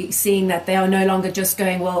 We're seeing that they are no longer just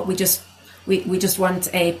going, well, we just want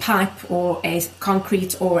a pipe or a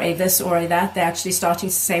concrete or a this or a that. They're actually starting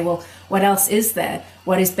to say, well, what else is there?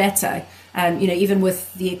 What is better? Even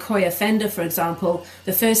with the Ecoya fender, for example,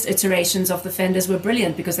 the first iterations of the fenders were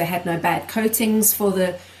brilliant because they had no bad coatings for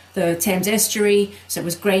the Thames estuary. So it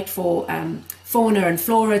was great for fauna and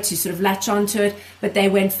flora to sort of latch onto it. But they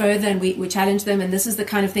went further, and we challenged them. And this is the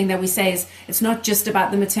kind of thing that we say is it's not just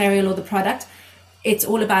about the material or the product. It's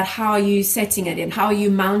all about how are you setting it in? How are you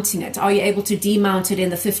mounting it? Are you able to demount it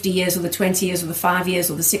in the 50 years or the 20 years or the 5 years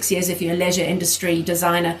or the 6 years if you're a leisure industry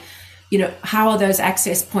designer? How are those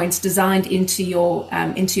access points designed into your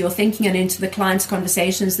thinking and into the client's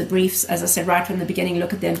conversations, the briefs? As I said right from the beginning,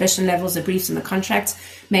 look at the ambition levels, the briefs and the contracts,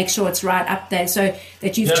 make sure it's right up there so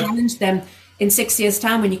that you've challenged them in 6 years'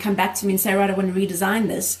 time when you come back to me and say, right, I want to redesign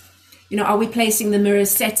this. Are we placing the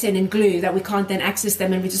mirrors set in glue that we can't then access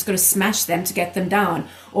them and we just got to smash them to get them down?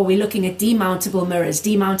 Or are we looking at demountable mirrors?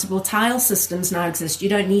 Demountable tile systems now exist. You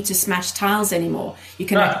don't need to smash tiles anymore. You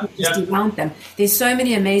can actually just demount them. There's so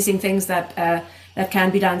many amazing things that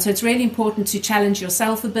can be done. So it's really important to challenge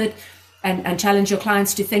yourself a bit and challenge your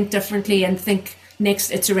clients to think differently and think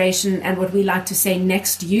next iteration and what we like to say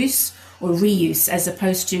next use or reuse, as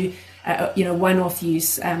opposed to one-off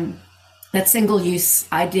use. That single-use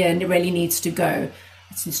idea really needs to go.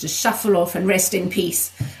 It needs to shuffle off and rest in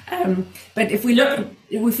peace. But if we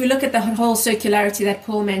look at the whole circularity that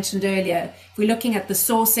Paul mentioned earlier, if we're looking at the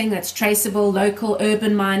sourcing that's traceable, local,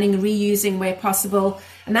 urban mining, reusing where possible,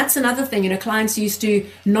 and that's another thing. Clients used to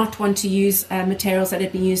not want to use materials that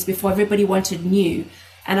had been used before. Everybody wanted new,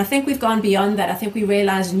 and I think we've gone beyond that. I think we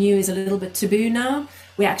realize new is a little bit taboo now.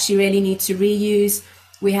 We actually really need to reuse.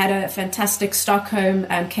 We had a fantastic Stockholm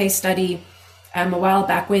case study a while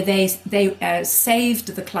back where they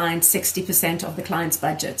saved the client 60% of the client's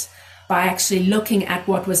budget by actually looking at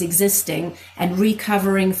what was existing and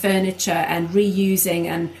recovering furniture and reusing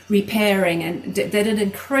and repairing, and they did an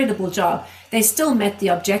incredible job. They still met the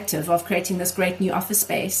objective of creating this great new office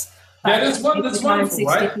space. Yeah, that's wonderful, right?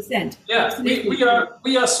 60%. Yeah,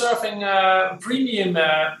 we are serving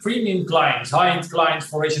premium clients, high-end clients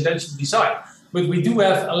for residential design. But we do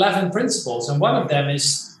have 11 principles, and one of them is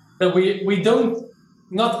that we don't.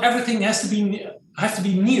 Not everything has to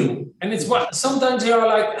be new, and it's what sometimes you are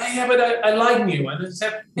like, hey, yeah, but I like new, and it's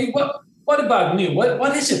like, hey, what about new?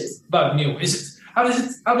 What is it about new? Is it how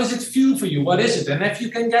does it feel for you? What is it? And if you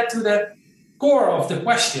can get to the core of the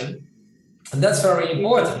question. And that's very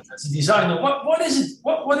important as a designer. What is it?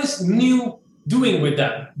 What is new doing with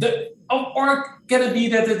them? Or can it be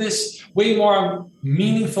that it is way more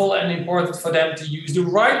meaningful and important for them to use the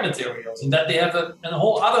right materials, and that they have a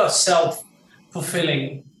whole other self-fulfilling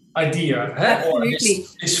idea, or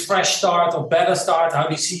this fresh start or better start, how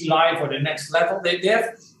they see life or the next level. They have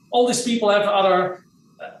all these people have other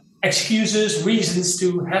excuses, reasons to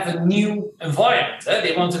have a new environment.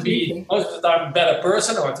 They want to be most of the time a better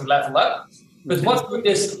person or to level up. But what would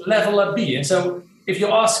this level up be? And so if we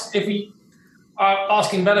are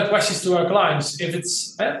asking better questions to our clients, if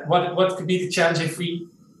it's what could be the chance if we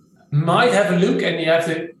might have a look, and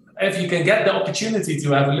if you can get the opportunity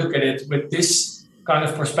to have a look at it with this kind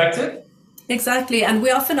of perspective. Exactly. And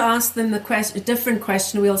we often ask them a different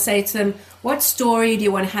question. We'll say to them, what story do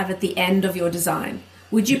you want to have at the end of your design?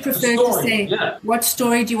 Would you prefer to say, what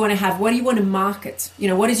story do you want to have? What do you want to market?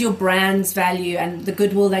 What is your brand's value and the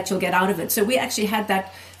goodwill that you'll get out of it? So we actually had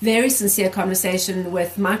that very sincere conversation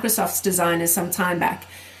with Microsoft's designers some time back.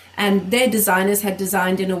 And their designers had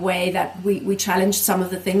designed in a way that we challenged some of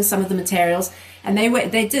the things, some of the materials. And they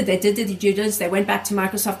did the due diligence. They went back to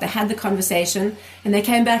Microsoft. They had the conversation, and they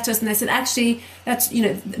came back to us and they said, actually, that's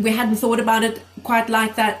we hadn't thought about it quite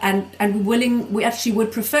like that, and we actually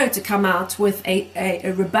would prefer to come out with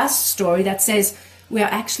a robust story that says we are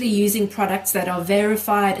actually using products that are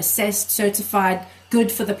verified, assessed, certified,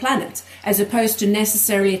 good for the planet, as opposed to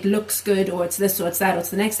necessarily it looks good or it's this or it's that or it's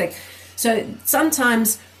the next thing. So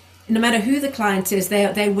sometimes, no matter who the client is,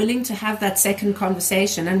 they're willing to have that second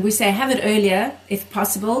conversation. And we say, have it earlier, if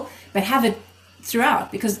possible, but have it throughout,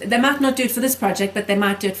 because they might not do it for this project, but they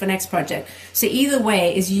might do it for next project. So either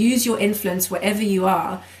way is use your influence wherever you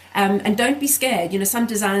are. And don't be scared. Some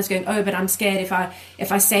designers going, oh, but I'm scared if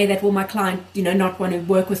I say that, will my client, not want to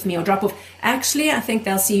work with me or drop off. Actually, I think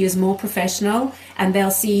they'll see you as more professional, and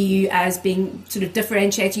they'll see you as being sort of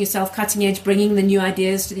differentiating yourself, cutting edge, bringing the new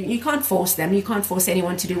ideas to them. You can't force them. You can't force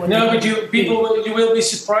anyone to do what they do. No, but you will be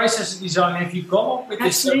surprised as a designer if you come up with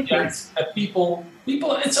this subject that people,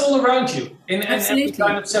 it's all around you in every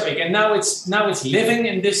kind of subject. And now it's living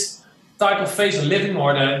in this type of phase of living,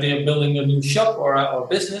 or they're building a new shop or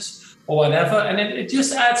business or whatever, and then it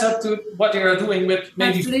just adds up to what they are doing with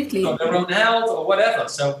maybe their own health or whatever.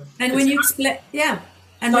 So, and when you explain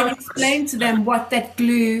to them what that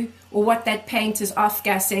glue or what that paint is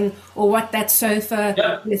off-gassing, or what that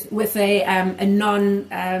sofa with a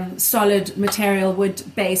non-solid material wood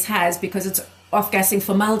base has, because it's off-gassing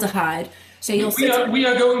formaldehyde. So we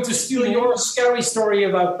are going to steal your scary story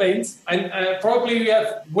about paint, and probably we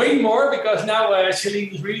have way more, because now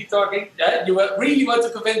Chaline is really talking. You really want to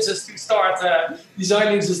convince us to start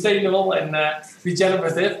designing sustainable and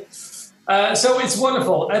regenerative. So it's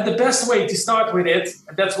wonderful, and the best way to start with it.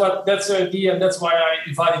 That's the idea, and that's why I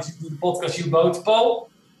invited you to the podcast. You both, Paul.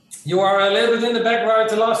 You are a little bit in the background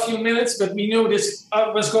the last few minutes, but we knew this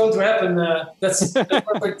was going to happen. That's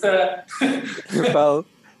perfect. Well.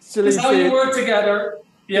 That's how you work together.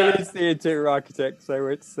 Yeah, he's the interior architect, so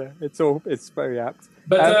it's very apt.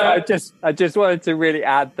 But I just wanted to really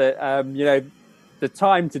add that the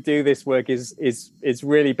time to do this work is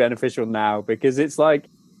really beneficial now, because it's like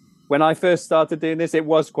when I first started doing this, it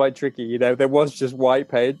was quite tricky. There was just white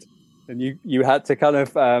paint, and you had to kind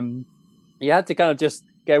of just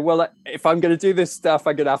go, well, if I'm going to do this stuff,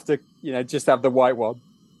 I'm going to have to just have the white one.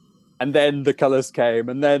 And then the colors came,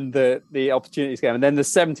 and then the opportunities came, and then the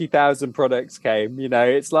 70,000 products came.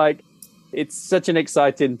 It's like, it's such an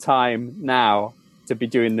exciting time now to be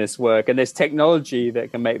doing this work. And there's technology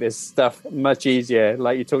that can make this stuff much easier.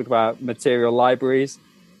 Like you talked about material libraries.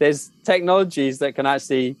 There's technologies that can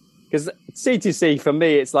actually, because C2C for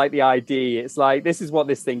me, it's like the ID. It's like, this is what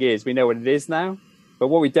this thing is. We know what it is now. But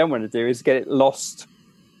what we don't want to do is get it lost.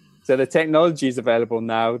 So the technology is available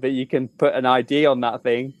now that you can put an ID on that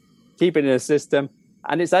thing, keep it in a system,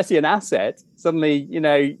 and it's actually an asset. Suddenly,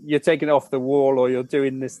 you're taking it off the wall, or you're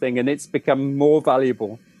doing this thing, and it's become more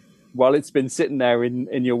valuable while it's been sitting there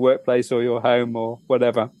in your workplace or your home or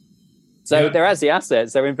whatever. So they're actually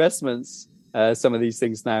assets, they're investments, some of these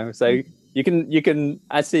things now. So you can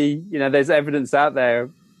actually, there's evidence out there,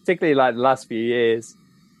 particularly like the last few years,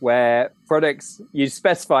 where products, you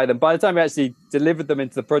specify them. By the time you actually delivered them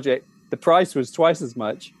into the project, the price was twice as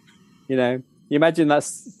much. You imagine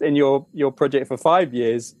that's in your project for 5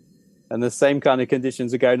 years and the same kind of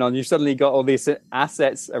conditions are going on. You've suddenly got all these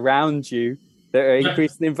assets around you that are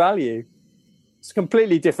increasing in value. It's a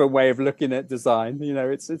completely different way of looking at design.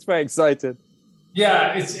 It's very exciting.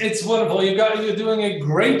 Yeah, it's wonderful. You're doing a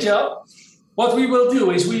great job. What we will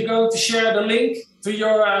do is we're going to share the link to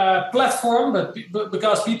your platform, but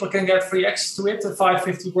because people can get free access to it, the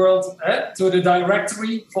 550 World, to the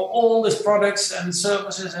directory for all these products and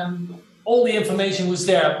services and all the information was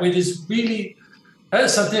there, which is really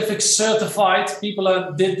scientific certified.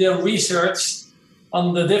 People did their research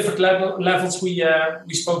on the different levels we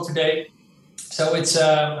spoke today. So it's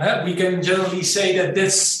we can generally say that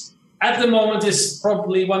this at the moment is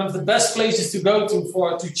probably one of the best places to go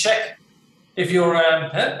to check if you're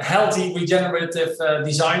a healthy regenerative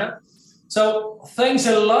designer. So thanks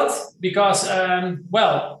a lot because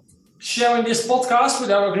sharing this podcast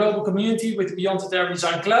with our global community with Beyond Interior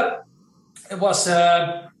Design Club, it was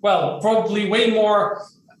probably way more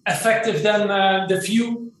effective than the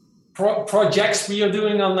few projects we are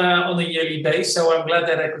doing on a yearly basis. So I'm glad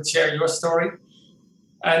that I could share your story.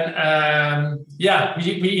 And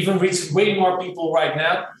we even reached way more people right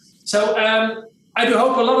now. So I do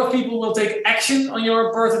hope a lot of people will take action on your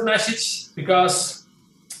important message because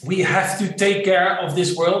we have to take care of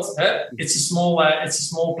this world. It's a small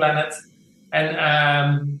planet,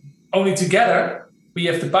 and only together we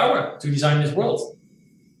have the power to design this world.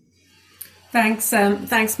 Thanks,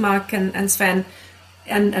 Mark and Sven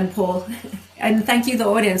and Paul. And thank you, the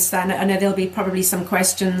audience. I know there'll be probably some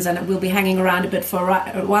questions and we'll be hanging around a bit for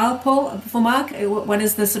a while. Paul, for Mark, what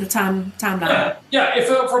is the sort of timeline? If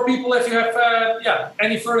for people, if you have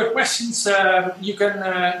any further questions, you can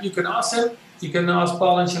ask them. You can ask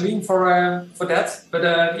Paul and Chaline for that. But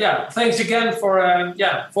thanks again for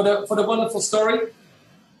the wonderful story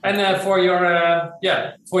and for your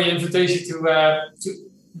invitation to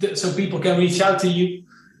so people can reach out to you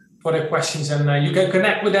for their questions, and you can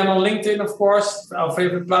connect with them on LinkedIn, of course, our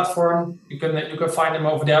favorite platform. You can find them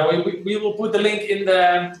over there. We will put the link in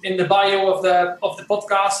the bio of the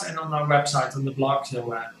podcast and on our website on the blog.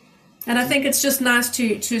 So, and I think it's just nice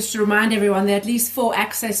to remind everyone there are at least 4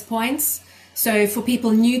 access points. So for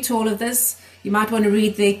people new to all of this, you might want to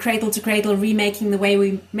read the Cradle to Cradle Remaking the Way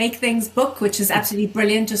We Make Things book, which is absolutely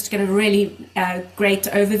brilliant, just to get a really great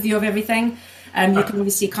overview of everything. You can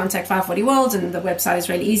obviously contact 540 World, and the website is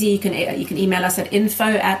really easy. You can email us at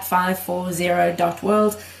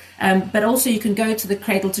info@540.world. But also you can go to the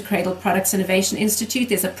Cradle to Cradle Products Innovation Institute.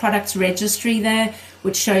 There's a products registry there,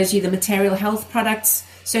 which shows you the material health products,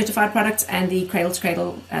 certified products, and the Cradle to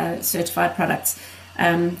Cradle certified products.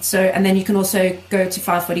 And then you can also go to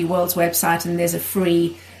 540 World's website, and there's a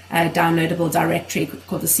free downloadable directory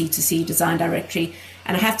called the C2C Design Directory.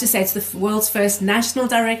 And I have to say, it's the world's first national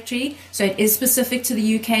directory. So it is specific to the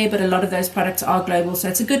UK, but a lot of those products are global. So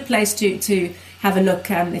it's a good place to have a look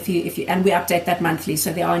if you, and we update that monthly.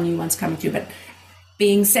 So there are new ones coming through, but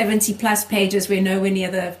being 70 plus pages, we're nowhere near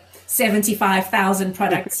the 75,000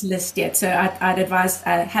 products list yet. So I'd advise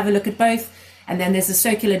have a look at both. And then there's a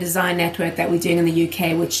circular design network that we're doing in the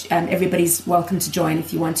UK, which everybody's welcome to join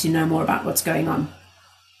if you want to know more about what's going on.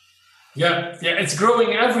 Yeah, it's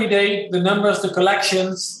growing every day. The numbers, the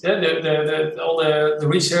collections, all the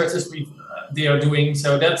researches they are doing.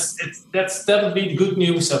 So that's definitely the good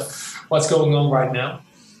news of what's going on right now.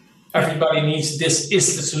 Everybody needs this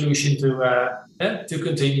is the solution to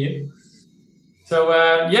continue. So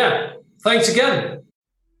thanks again.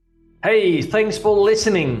 Hey, thanks for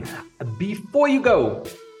listening. Before you go,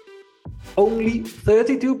 only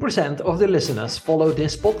 32% of the listeners follow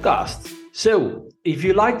this podcast. So, if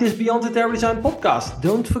you like this Beyond Interior Design podcast,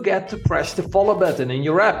 don't forget to press the follow button in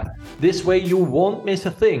your app. This way you won't miss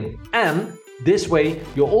a thing. And this way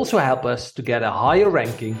you'll also help us to get a higher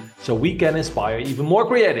ranking so we can inspire even more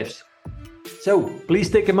creatives. So, please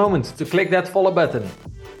take a moment to click that follow button.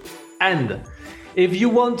 And if you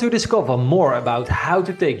want to discover more about how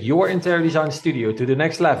to take your interior design studio to the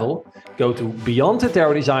next level, go to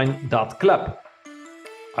beyondinteriordesign.club.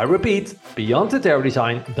 I repeat,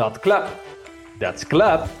 beyondinteriordesign.club. That's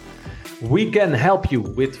club. We can help you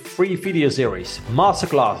with free video series,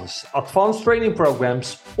 masterclasses, advanced training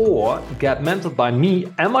programs, or get mentored by me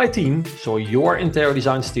and my team so your interior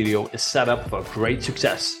design studio is set up for great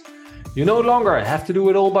success. You no longer have to do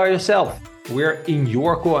it all by yourself. We're in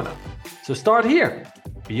your corner. So start here,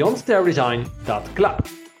 beyondinteriordesign.club.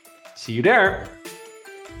 See you there.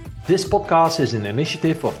 This podcast is an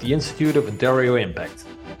initiative of the Institute of Ontario Impact.